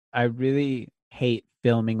really hate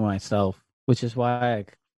filming myself, which is why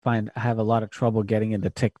I have a lot of trouble getting into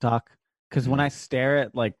TikTok. Because when I stare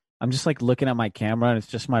at, like, I'm just like looking at my camera and it's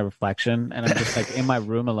just my reflection, and I'm just like in my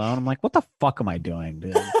room alone. I'm like, what the fuck am I doing,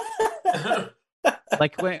 dude?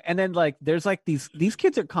 And then like there's like these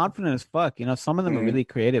kids are confident as fuck, you know. Some of them are really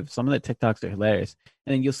creative. Some of the TikToks are hilarious,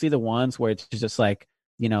 and then you'll see the ones where it's just like,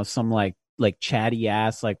 you know, some like chatty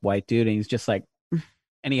ass like white dude, and he's just like,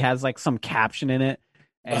 and he has like some caption in it,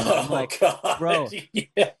 and I'm like, God. Bro,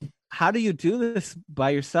 how do you do this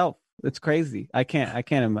by yourself? It's crazy. I can't.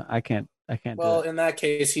 Well, in that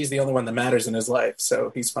case, he's the only one that matters in his life,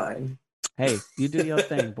 so he's fine. Hey, you do your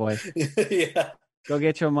thing, boy. Yeah. Go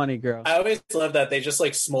get your money, girl. I always love that they just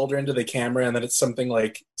like smolder into the camera, and then it's something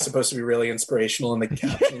like supposed to be really inspirational in the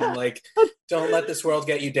caption. Like, don't let this world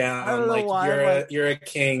get you down. Like you're a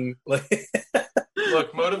king.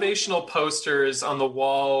 Look, motivational posters on the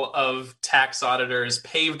wall of tax auditors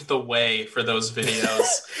paved the way for those videos.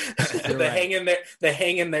 The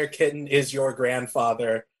hang in there kitten is your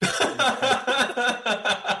grandfather.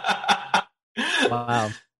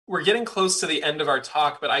 Wow. We're getting close to the end of our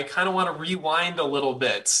talk, but I kind of want to rewind a little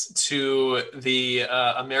bit to the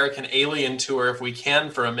American Alien Tour, if we can,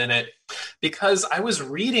 for a minute, because I was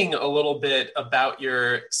reading a little bit about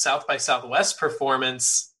your South by Southwest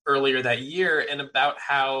performance earlier that year, and about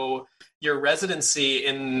how your residency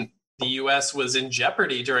in the U.S. was in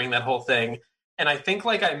jeopardy during that whole thing. And I think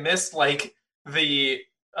like I missed like the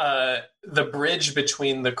bridge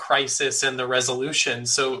between the crisis and the resolution.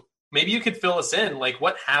 So maybe you could fill us in, like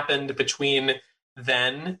what happened between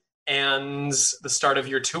then and the start of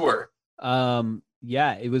your tour?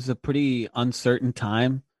 Yeah, it was a pretty uncertain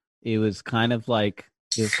time. It was kind of like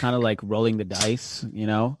rolling the dice, you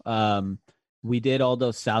know. We did all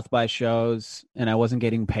those South by shows, and I wasn't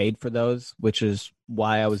getting paid for those, which is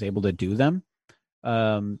why I was able to do them.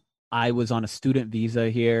 I was on a student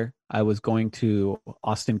visa here. I was going to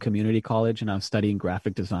Austin Community College, and I was studying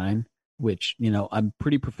graphic design, which, you know, I'm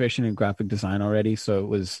pretty proficient in graphic design already.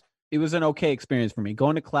 So it was an okay experience for me.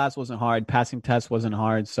 Going to class wasn't hard. Passing tests wasn't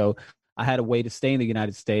hard. So I had a way to stay in the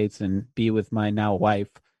United States and be with my now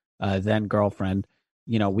wife, then girlfriend.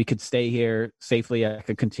 You know, we could stay here safely. I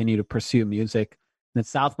could continue to pursue music. Then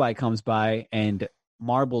South by comes by, and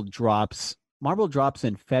Marble drops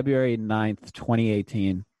in February 9th,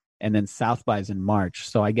 2018. And then South by is in March.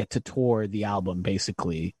 So I get to tour the album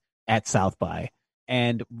basically at South by.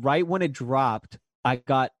 And right when it dropped, I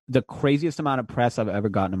got the craziest amount of press I've ever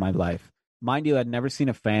gotten in my life. Mind you, I'd never seen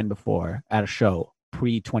a fan before at a show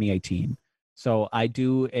pre-2018. So I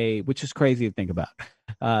do which is crazy to think about.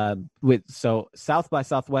 So South by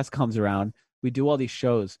Southwest comes around. We do all these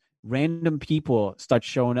shows. Random people start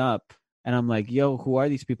showing up. And I'm like, yo, who are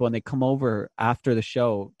these people? And they come over after the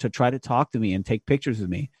show to try to talk to me and take pictures with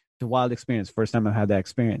me. It's a wild experience. First time I've had that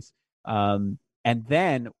experience. And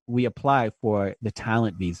then we apply for the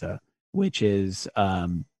talent visa, which is,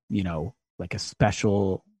 you know, like a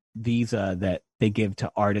special visa that they give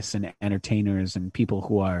to artists and entertainers and people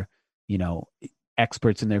who are, you know,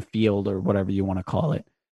 experts in their field or whatever you want to call it.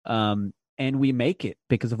 And we make it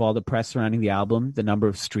because of all the press surrounding the album, the number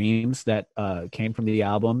of streams that came from the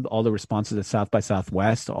album, all the responses at South by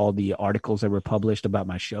Southwest, all the articles that were published about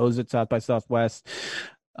my shows at South by Southwest,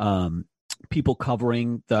 people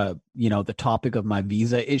covering the topic of my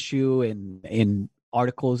visa issue and in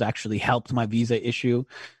articles actually helped my visa issue.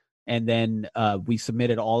 And then we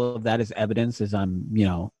submitted all of that as evidence as I'm, you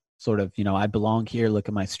know, sort of, you know, I belong here. Look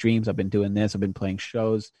at my streams. I've been doing this. I've been playing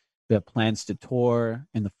shows. We have plans to tour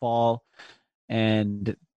in the fall.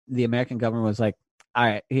 And the American government was like, all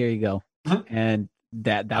right, here you go. And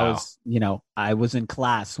that Wow. was, I was in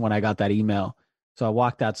class when I got that email. So I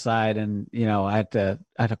walked outside and, I had to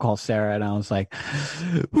call Sarah and I was like,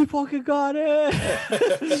 we fucking got it.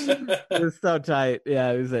 It was so tight.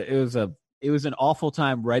 Yeah, it was an awful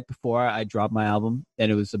time right before I dropped my album,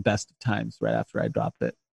 and it was the best of times right after I dropped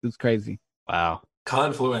it. It was crazy. Wow.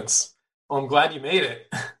 Confluence. Well, I'm glad you made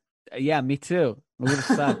it. Yeah, me too. It would have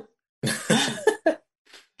sucked.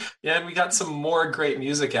 Yeah, and we got some more great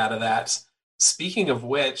music out of that. Speaking of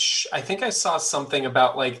which, I think I saw something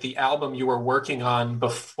about like the album you were working on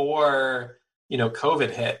before,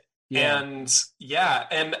 COVID hit. Yeah.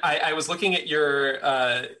 And I was looking at your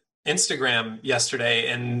Instagram yesterday,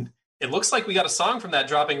 and it looks like we got a song from that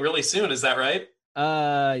dropping really soon. Is that right?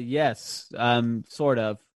 Yes. Sort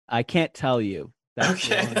of. I can't tell you. That's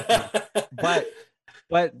the only thing.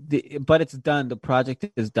 But it's done. The project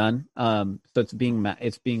is done. So it's being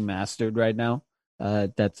mastered right now.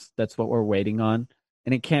 That's what we're waiting on,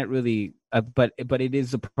 and it can't really. But it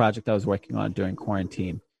is a project I was working on during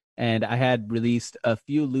quarantine, and I had released a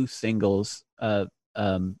few loose singles before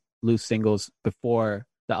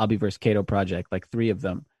the Abiverse Kato project, like 3 of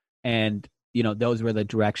them, and those were the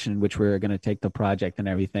direction in which we were going to take the project and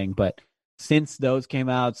everything. But since those came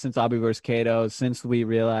out, since Abiverse Kato, since we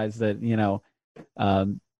realized that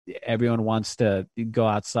everyone wants to go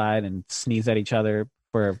outside and sneeze at each other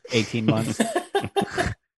for 18 months.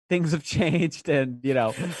 Things have changed, and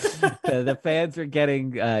the fans are getting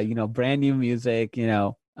brand new music.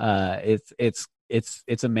 It's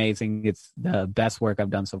amazing. It's the best work I've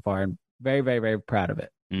done so far, and very, very, very proud of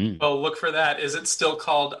it. Well, look for that. Is it still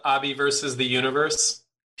called Abi versus the Universe?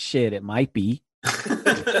 Shit, it might be.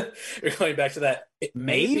 We're going back to that.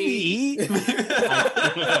 Maybe.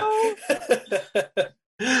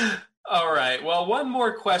 All right. Well, one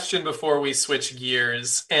more question before we switch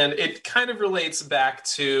gears, and it kind of relates back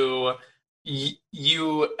to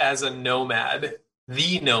you as a nomad,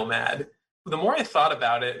 the nomad. The more I thought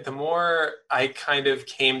about it, the more I kind of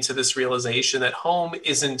came to this realization that home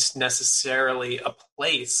isn't necessarily a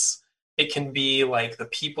place. It can be like the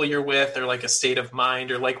people you're with, or like a state of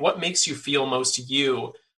mind, or like what makes you feel most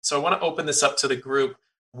you. So I want to open this up to the group.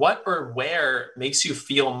 What or where makes you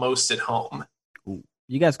feel most at home?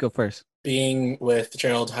 You guys go first. Being with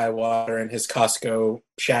Gerald Highwater in his Costco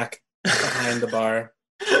shack behind the bar.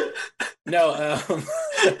 No,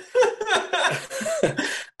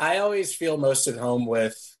 I always feel most at home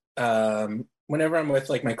with whenever I'm with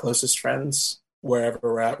like my closest friends, wherever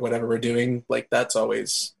we're at, whatever we're doing. Like that's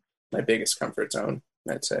always my biggest comfort zone,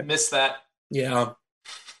 I'd say. Miss that. Yeah.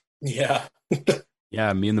 Yeah.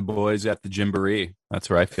 Yeah, me and the boys at the Gymboree. That's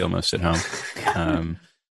where I feel most at home.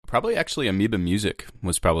 Probably actually Amoeba Music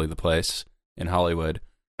was probably the place in Hollywood.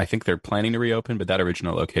 I think they're planning to reopen, but that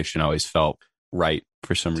original location always felt right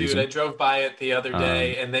for some reason. Dude, I drove by it the other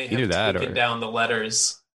day, and they have taken down the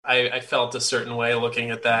letters. I felt a certain way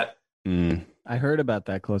looking at that. I heard about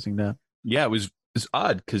that closing down. Yeah, it was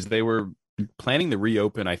odd because they were planning to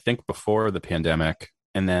reopen, I think, before the pandemic,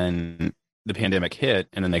 and then the pandemic hit,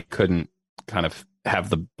 and then they couldn't kind of have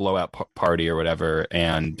the blowout party or whatever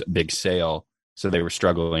and big sale. So they were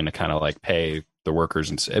struggling to kind of like pay the workers,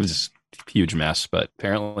 and it was a huge mess. But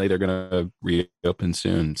apparently they're going to reopen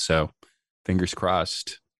soon. So fingers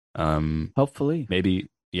crossed. Hopefully, maybe,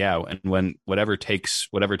 yeah. And when whatever location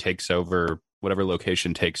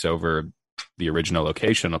takes over the original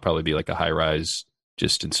location, it'll probably be like a high rise,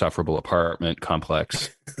 just insufferable apartment complex.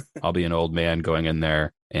 I'll be an old man going in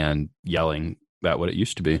there and yelling about what it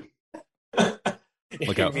used to be.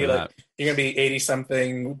 Look out for that. You're going to be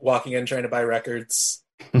 80-something, walking in trying to buy records.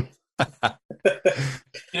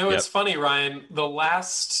 It's funny, Ryan. The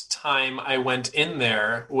last time I went in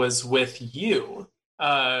there was with you.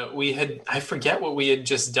 I forget what we had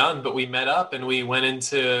just done, but we met up and we went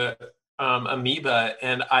into Amoeba,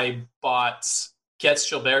 and I bought Gets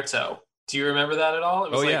Gilberto. Do you remember that at all?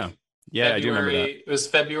 It was Yeah, I do remember that. It was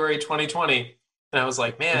February 2020. And I was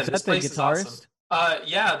like, man, this place is awesome.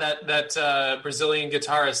 Yeah, that Brazilian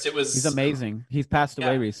guitarist. He's amazing. He's passed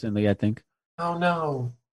away recently, I think. Oh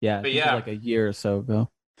no. Yeah, but like a year or so ago.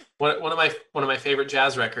 One of my favorite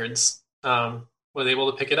jazz records. Was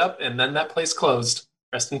able to pick it up, and then that place closed.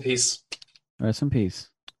 Rest in peace. Rest in peace.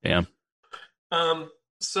 Yeah.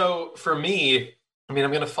 So for me, I'm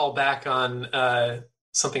going to fall back on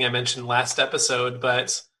something I mentioned last episode,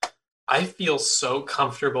 but I feel so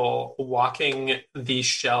comfortable walking the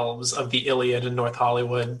shelves of the Iliad in North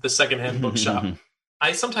Hollywood, the secondhand bookshop.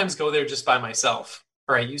 I sometimes go there just by myself,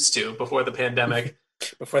 or I used to before the pandemic.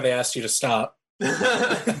 Before they asked you to stop.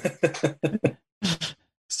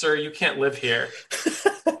 Sir, you can't live here.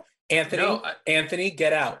 Anthony, No, Anthony,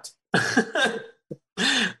 get out.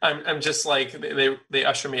 I'm just like they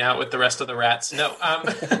usher me out with the rest of the rats. No,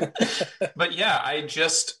 but yeah,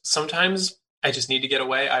 sometimes I just need to get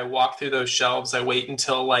away. I walk through those shelves. I wait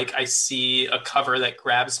until like I see a cover that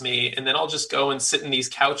grabs me, and then I'll just go and sit in these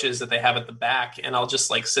couches that they have at the back, and I'll just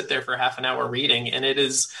like sit there for half an hour reading, and it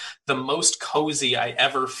is the most cozy I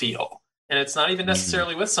ever feel. And it's not even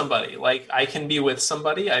necessarily with somebody. Like I can be with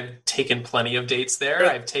somebody. I've taken plenty of dates there.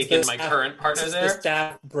 I've taken my current partner there. The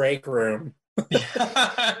staff break room.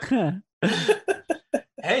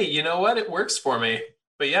 Hey, you know what? It works for me.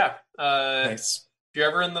 But yeah, Nice. if you're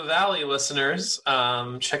ever in the Valley, listeners,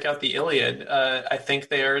 check out the Iliad. I think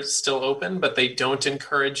they are still open, but they don't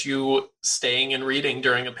encourage you staying and reading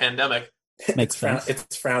during a pandemic. Makes sense.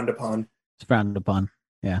 It's frowned upon. It's frowned upon.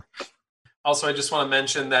 Yeah. Also, I just want to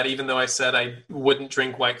mention that even though I said I wouldn't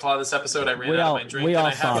drink White Claw this episode, I ran out of my drink. We and all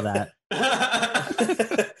I saw that.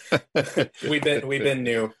 We've been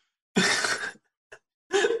new.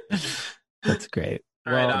 That's great.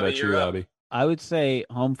 All right, How Abby, about you, you're up. Abby? I would say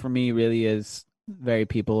home for me really is very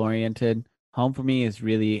people oriented. Home for me is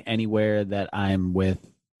really anywhere that I'm with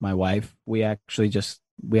my wife. We actually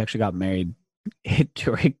got married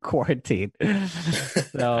during quarantine. So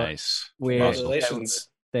Nice. Congratulations.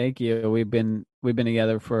 thank you. We've been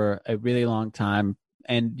together for a really long time.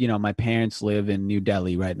 And my parents live in New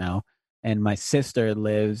Delhi right now, and my sister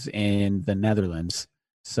lives in the Netherlands.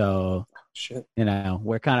 So Shit.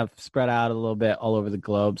 we're kind of spread out a little bit all over the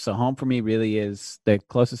globe. So home for me really is the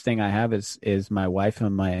closest thing I have is my wife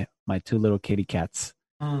and my two little kitty cats.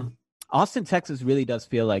 Mm. Austin, Texas really does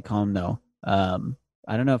feel like home though.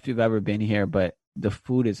 I don't know if you've ever been here, but the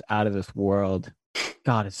food is out of this world.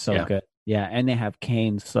 God, it's so good. Yeah, and they have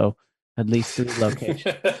canes, so at least 3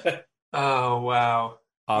 locations. Oh, wow.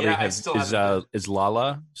 Aubrey, Yeah, I still haven't is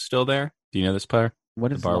Lala still there? Do you know this bar? What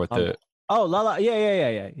The is bar with the Lala?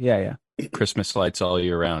 Yeah. Christmas lights all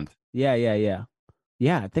year round. Yeah.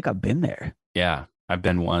 Yeah, I think I've been there. Yeah, I've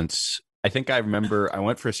been once. I think I remember I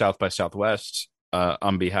went for South by Southwest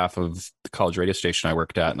on behalf of the college radio station I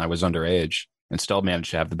worked at, and I was underage and still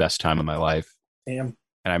managed to have the best time of my life. Damn.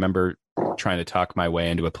 And I remember trying to talk my way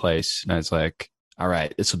into a place, and I was like, all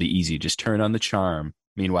right, this will be easy. Just turn on the charm.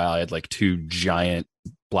 Meanwhile, I had like 2 giant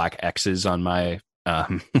black X's on my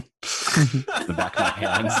the back of my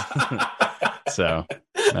hands. So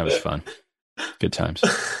that was fun. Good times.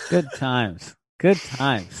 Good times.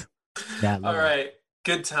 Yeah. All right.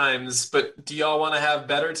 Good times. But do y'all want to have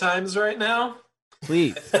better times right now?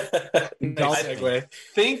 Please. Nice segue.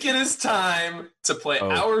 Think it is time to play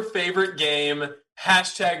our favorite game,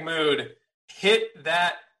 #mood. Hit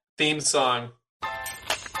that theme song.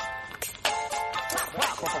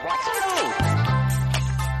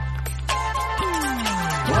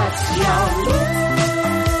 What's your mood?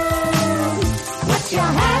 What's your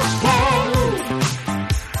hashtag?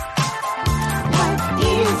 What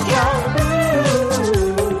is your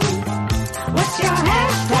mood? What's your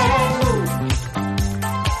hashtag?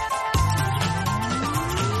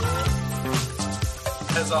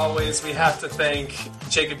 As always, we have to thank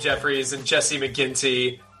Jacob Jeffries and Jesse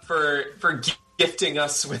McGinty for gifting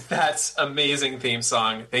us with that amazing theme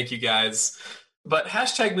song. Thank you, guys. But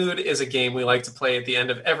 #mood is a game we like to play at the end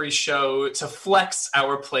of every show to flex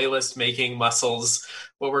our playlist making muscles.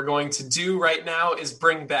 What we're going to do right now is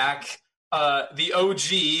bring back the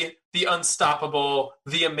OG, the unstoppable,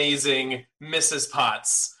 the amazing Mrs.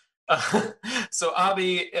 Potts. So,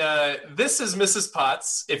 Abby, this is Mrs.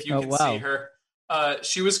 Potts, if you can see her.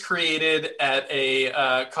 She was created at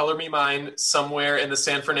a Color Me Mine somewhere in the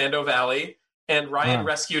San Fernando Valley, and Ryan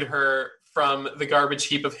rescued her from the garbage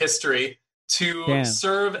heap of history to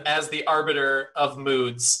serve as the arbiter of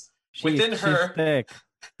moods. Within her,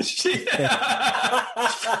 she,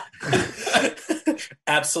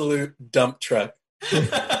 absolute dump truck.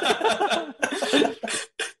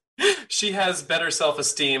 She has better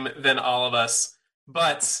self-esteem than all of us.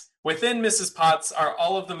 But within Mrs. Potts are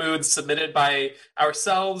all of the moods submitted by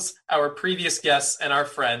ourselves, our previous guests, and our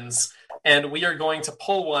friends. And we are going to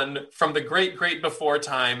pull one from the great, great before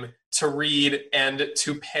time to read and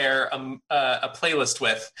to pair a playlist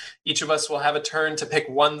with. Each of us will have a turn to pick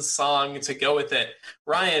one song to go with it.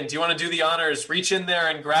 Ryan, do you want to do the honors? Reach in there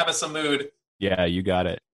and grab us a mood. Yeah, you got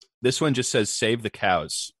it. This one just says save the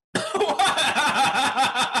cows.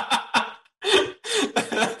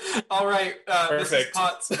 All right, Mrs.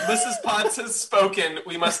 Potts has spoken.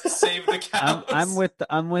 We must save the cows. I'm with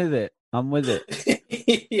it.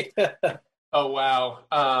 Yeah. Oh, wow.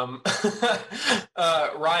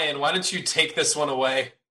 Ryan, why don't you take this one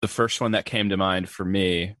away? The first one that came to mind for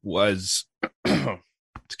me was,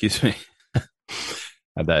 excuse me,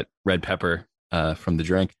 Have that red pepper from the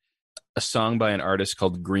drink. A song by an artist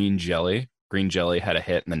called Green Jelly. Green Jelly had a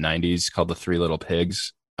hit in the 90s called The Three Little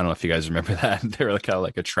Pigs. I don't know if you guys remember that. They were kind of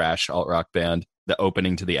like a trash alt-rock band. The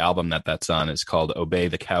opening to the album that's on is called Obey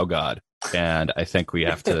the Cow God. And I think we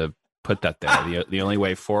have to put that there. The only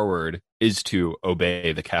way forward is to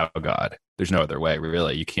obey the cow god. There's no other way,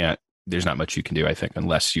 really. You can't, there's not much you can do, I think,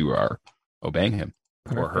 unless you are obeying him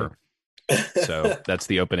or her. So that's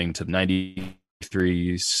the opening to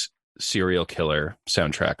 93's Serial Killer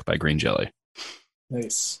soundtrack by Green Jelly.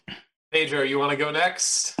 Nice. Pedro, you want to go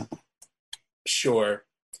next? Sure.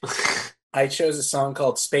 I chose a song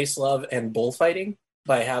called Space Love and Bullfighting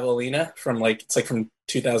by Javelina it's from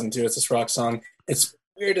 2002. It's this rock song. It's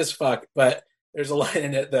weird as fuck, but there's a line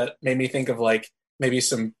in it that made me think of like maybe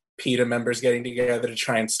some PETA members getting together to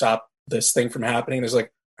try and stop this thing from happening. There's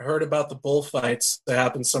like, I heard about the bullfights that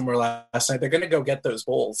happened somewhere last night. They're going to go get those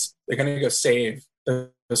bulls. They're going to go save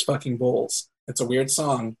those fucking bulls. It's a weird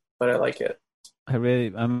song, but I like it.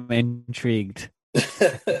 I'm intrigued.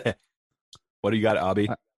 What do you got, Abby?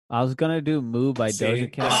 I was gonna do "Moo" by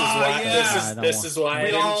Doja Cat. This is why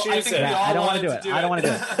I didn't choose it. I don't want to do it. I don't want to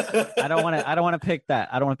do it. I don't want to pick that.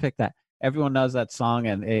 I don't want to pick that. Everyone knows that song,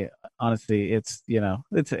 and honestly, it's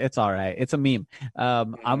it's all right. It's a meme.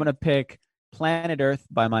 I'm gonna pick "Planet Earth"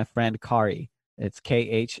 by my friend Kari. It's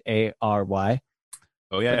Khary.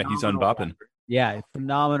 Oh yeah, he's on Boppin'. Yeah,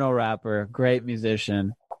 phenomenal rapper, great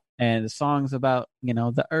musician, and the song's about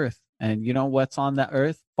the Earth, and you know what's on the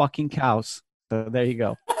Earth? Fucking cows. So there you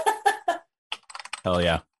go. Hell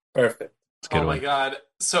yeah. Perfect. Oh my God.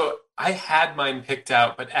 So I had mine picked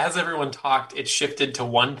out, but as everyone talked, it shifted to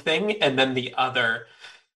one thing and then the other.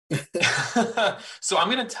 So I'm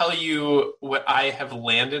going to tell you what I have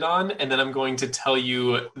landed on, and then I'm going to tell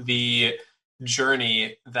you the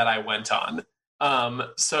journey that I went on.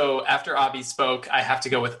 So after Abby spoke, I have to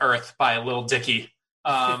go with Earth by Lil Dicky.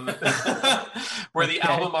 Where the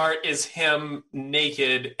album art is him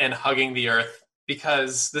naked and hugging the earth,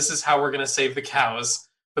 because this is how we're going to save the cows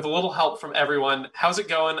with a little help from everyone. How's it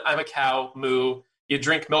going? I'm a cow. Moo. You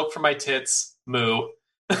drink milk from my tits. Moo.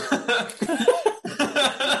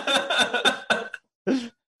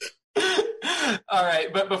 All right,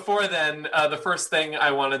 but before then, the first thing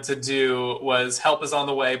I wanted to do was Help Is on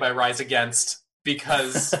the Way by Rise Against,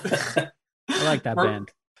 because I like that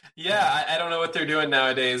band. Yeah, I don't know what they're doing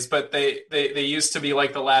nowadays, but they used to be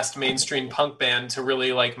like the last mainstream punk band to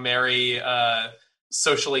really like marry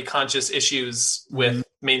socially conscious issues with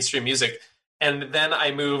mainstream music. And then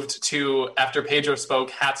I moved to, after Pedro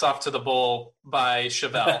spoke, Hats Off to the Bull by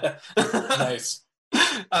Chevelle. Nice.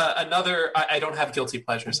 I don't have guilty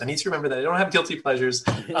pleasures. I need to remember that. I don't have guilty pleasures.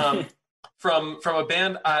 From a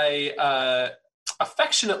band I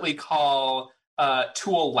affectionately call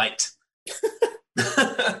Tool Light.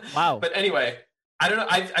 Wow. But anyway, I don't know.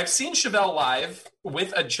 I've seen Chevelle live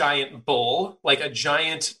with a giant bull, like a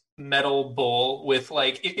giant metal bull with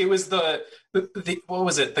like it was the what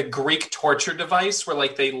was it? The Greek torture device where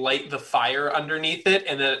like they light the fire underneath it,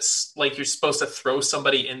 and then it's like you're supposed to throw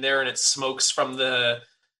somebody in there and it smokes from the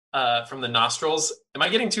nostrils. Am I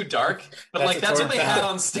getting too dark? But that's what they had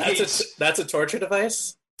on stage. That's a torture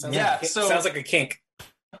device? Sounds like a kink.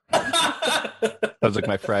 Sounds like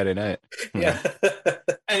my Friday night. Yeah.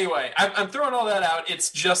 Anyway, I'm throwing all that out. It's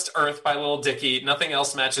just Earth by Lil Dicky. Nothing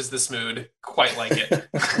else matches this mood quite like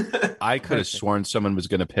it. I could have sworn someone was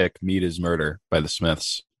going to pick Meat is Murder by the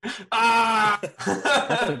Smiths. That's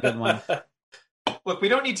a good one. Look, we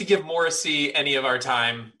don't need to give Morrissey any of our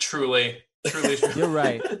time. Truly. You're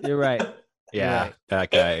right. Yeah, right.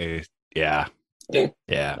 that guy. Yeah.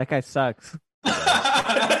 That guy sucks.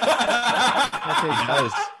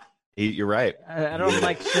 You're right. I don't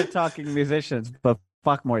like shit talking musicians, but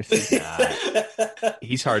fuck Morrissey.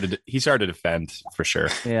 He's hard to defend for sure.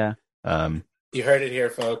 Yeah. You heard it here,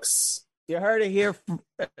 folks. You heard it here,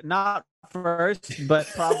 not first, but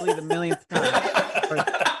probably the millionth time.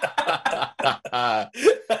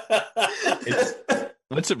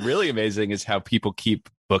 What's really amazing is how people keep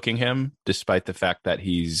booking him, despite the fact that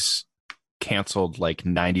he's canceled like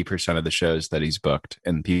 90% of the shows that he's booked,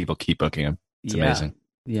 and people keep booking him. It's amazing.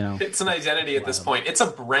 It's an identity at this point. It's a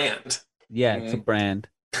brand. Yeah, it's a brand.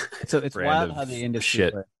 It's wild how the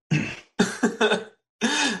industry works.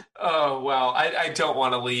 Oh, well, I don't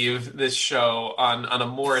want to leave this show on a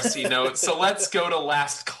Morrissey note. So let's go to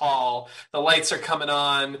last call. The lights are coming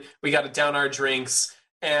on. We got to down our drinks.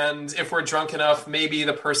 And if we're drunk enough, maybe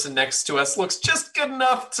the person next to us looks just good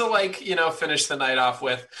enough to finish the night off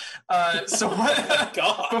with. So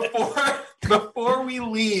before we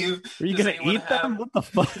leave, Are you does gonna anyone eat them? have- What the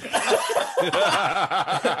fuck?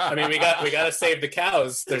 I mean, we got to save the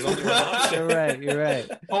cows. There's only one option. You're right.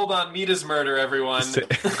 Hold on, meat is murder, everyone.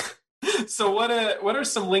 So what are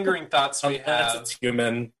some lingering thoughts we Unless have? it's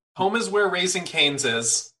human. Home is where Raising Cane's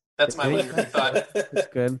is. That's my lingering thought. It's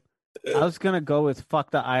good. I was gonna go with fuck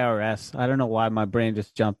the IRS. I don't know why my brain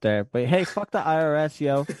just jumped there, but hey, fuck the IRS,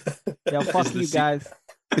 yo. Yo, fuck the you guys.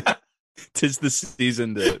 'Tis the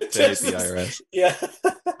season to hate the IRS. Yeah.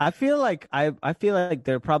 I feel like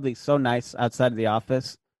they're probably so nice outside of the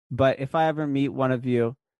office, but if I ever meet one of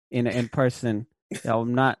you in person, you know,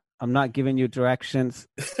 I'm not giving you directions.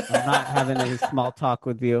 I'm not having any small talk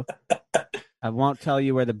with you. I won't tell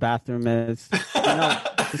you where the bathroom is. You know,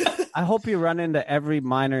 I hope you run into every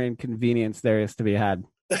minor inconvenience there is to be had.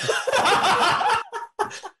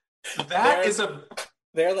 That is a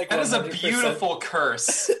 $100%. beautiful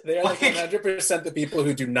curse. They're like 100% the people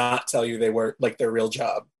who do not tell you they work like their real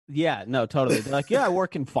job. Yeah, no, totally. They're like, yeah, I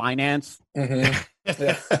work in finance. Mm-hmm.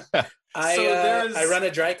 Yeah. I run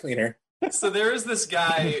a dry cleaner. So there is this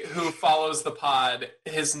guy who follows the pod.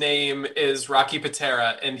 His name is Rocky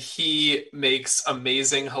Patera, and he makes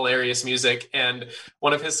amazing, hilarious music. And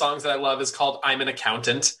one of his songs that I love is called "I'm an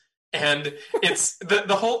Accountant." And it's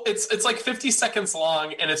the whole it's like 50 seconds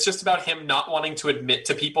long, and it's just about him not wanting to admit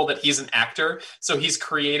to people that he's an actor. So he's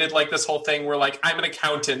created like this whole thing where like, I'm an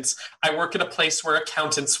accountant. I work at a place where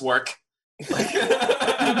accountants work. That's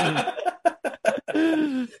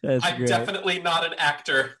I'm great. definitely not an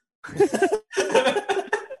actor.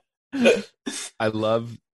 I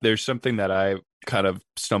love. There's something that I kind of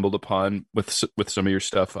stumbled upon with some of your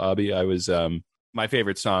stuff, Abby. I was my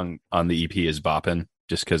favorite song on the EP is "Boppin',"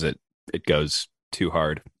 just because it goes too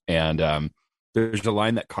hard. And there's a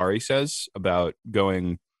line that Kari says about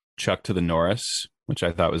going Chuck to the Norris, which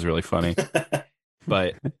I thought was really funny.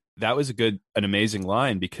 But that was an amazing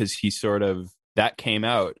line because he sort of that came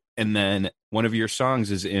out, and then one of your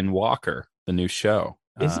songs is in Walker, the new show.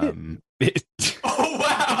 Is it? Oh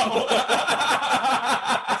wow!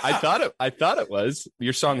 I thought it was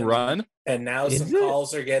your song "Run." And now Is some it?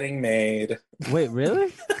 calls are getting made. Wait,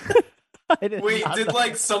 really? I did Wait, not did know.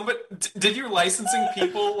 like somebody? Did your licensing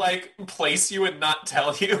people like place you and not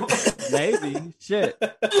tell you? Maybe shit.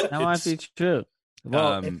 That might be true.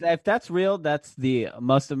 Well, if that's real, that's the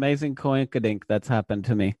most amazing coinkadink that's happened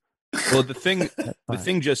to me. Well, the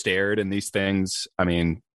thing just aired, and these things, I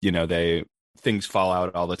mean, you know, things fall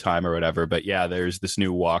out all the time or whatever. But yeah, there's this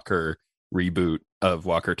new Walker reboot of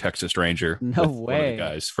Walker Texas Ranger. No with one of way. the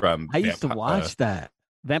guys from I used to watch that.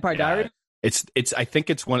 Vampire yeah. Diaries? It's I think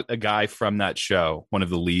it's a guy from that show. One of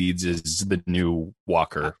the leads is the new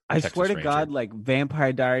Walker. I Texas swear to Ranger. God, like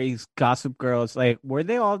Vampire Diaries, Gossip Girls, like were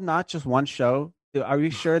they all not just one show? Are we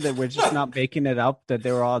sure that we're just not making it up that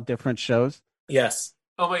they were all different shows? Yes.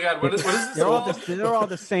 Oh my god, what is this They're all called? they're all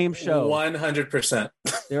the same show. 100%.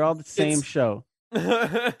 They're all the same show.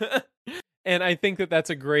 And I think that that's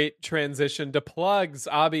a great transition to plugs.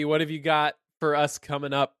 Abby, what have you got for us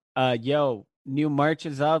coming up? Yo, new merch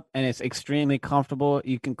is up and it's extremely comfortable.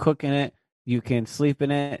 You can cook in it, you can sleep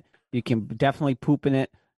in it, you can definitely poop in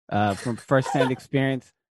it from firsthand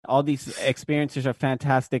experience. All these experiences are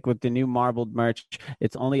fantastic with the new marbled merch.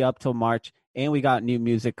 It's only up till March, and we got new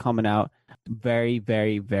music coming out very,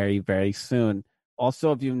 very, very, very soon.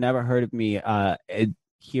 Also, if you've never heard of me,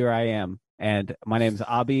 here I am. And my name is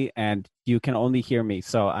Abby, and you can only hear me.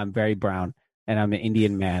 So I'm very brown, and I'm an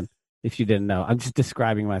Indian man, if you didn't know. I'm just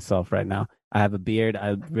describing myself right now. I have a beard.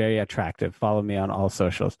 I'm very attractive. Follow me on all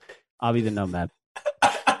socials. Abby the Nomad.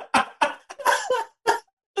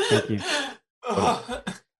 Thank you.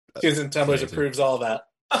 Tunes and Tumblers Amazing. approves all that.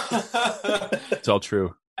 It's all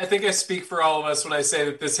true. I think I speak for all of us when I say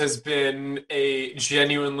that this has been a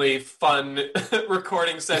genuinely fun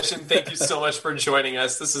recording session. Thank you so much for joining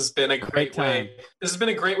us. This has been a great time. way. This has been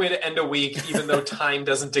a great way to end a week, even though time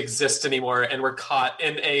doesn't exist anymore, and we're caught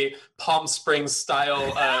in a Palm Springs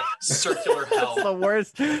style circular hell.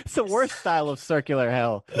 It's the worst style of circular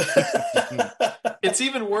hell. It's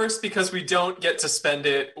even worse because we don't get to spend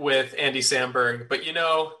it with Andy Samberg, but you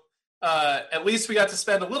know, at least we got to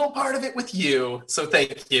spend a little part of it with you. So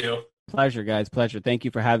thank you. Pleasure, guys. Pleasure. Thank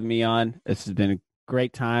you for having me on. This has been a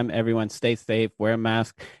great time. Everyone stay safe, wear a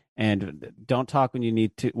mask, and don't talk when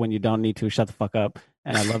you don't need to. Shut the fuck up.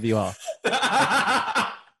 And I love you all.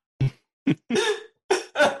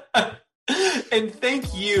 And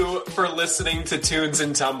thank you for listening to Tunes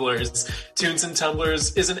and Tumblers. Tunes and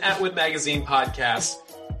Tumblers is an Atwood Magazine podcast.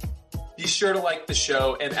 Be sure to like the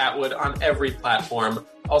show and Atwood on every platform.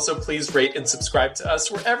 Also, please rate and subscribe to us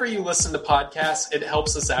wherever you listen to podcasts. It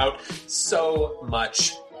helps us out so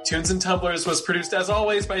much. Tunes and Tumblers was produced, as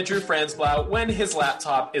always, by Drew Franzblau when his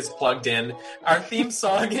laptop is plugged in. Our theme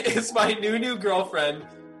song is by New Girlfriend.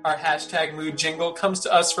 Our hashtag mood jingle comes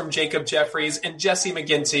to us from Jacob Jeffries and Jesse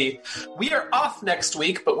McGinty. We are off next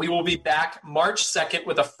week, but we will be back March 2nd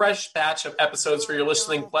with a fresh batch of episodes for your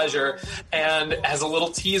listening pleasure. And as a little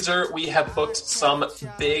teaser, we have booked some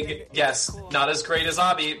big guests. Not as great as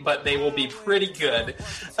Abby, but they will be pretty good.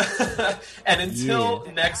 And until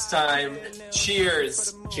next time,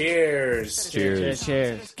 cheers. Cheers. Cheers.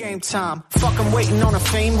 Cheers. Game time. Fuck, I'm waiting on a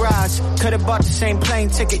fame rise. Could've bought the same plane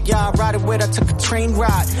ticket, y'all. Ride it with, I took a train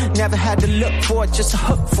ride. Never had to look for it, just a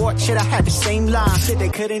hook for it. Shit, I had the same line. Shit, they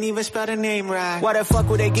couldn't even spell the name right. Why the fuck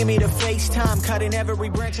would they give me the FaceTime? Cutting every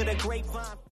branch of the grapevine.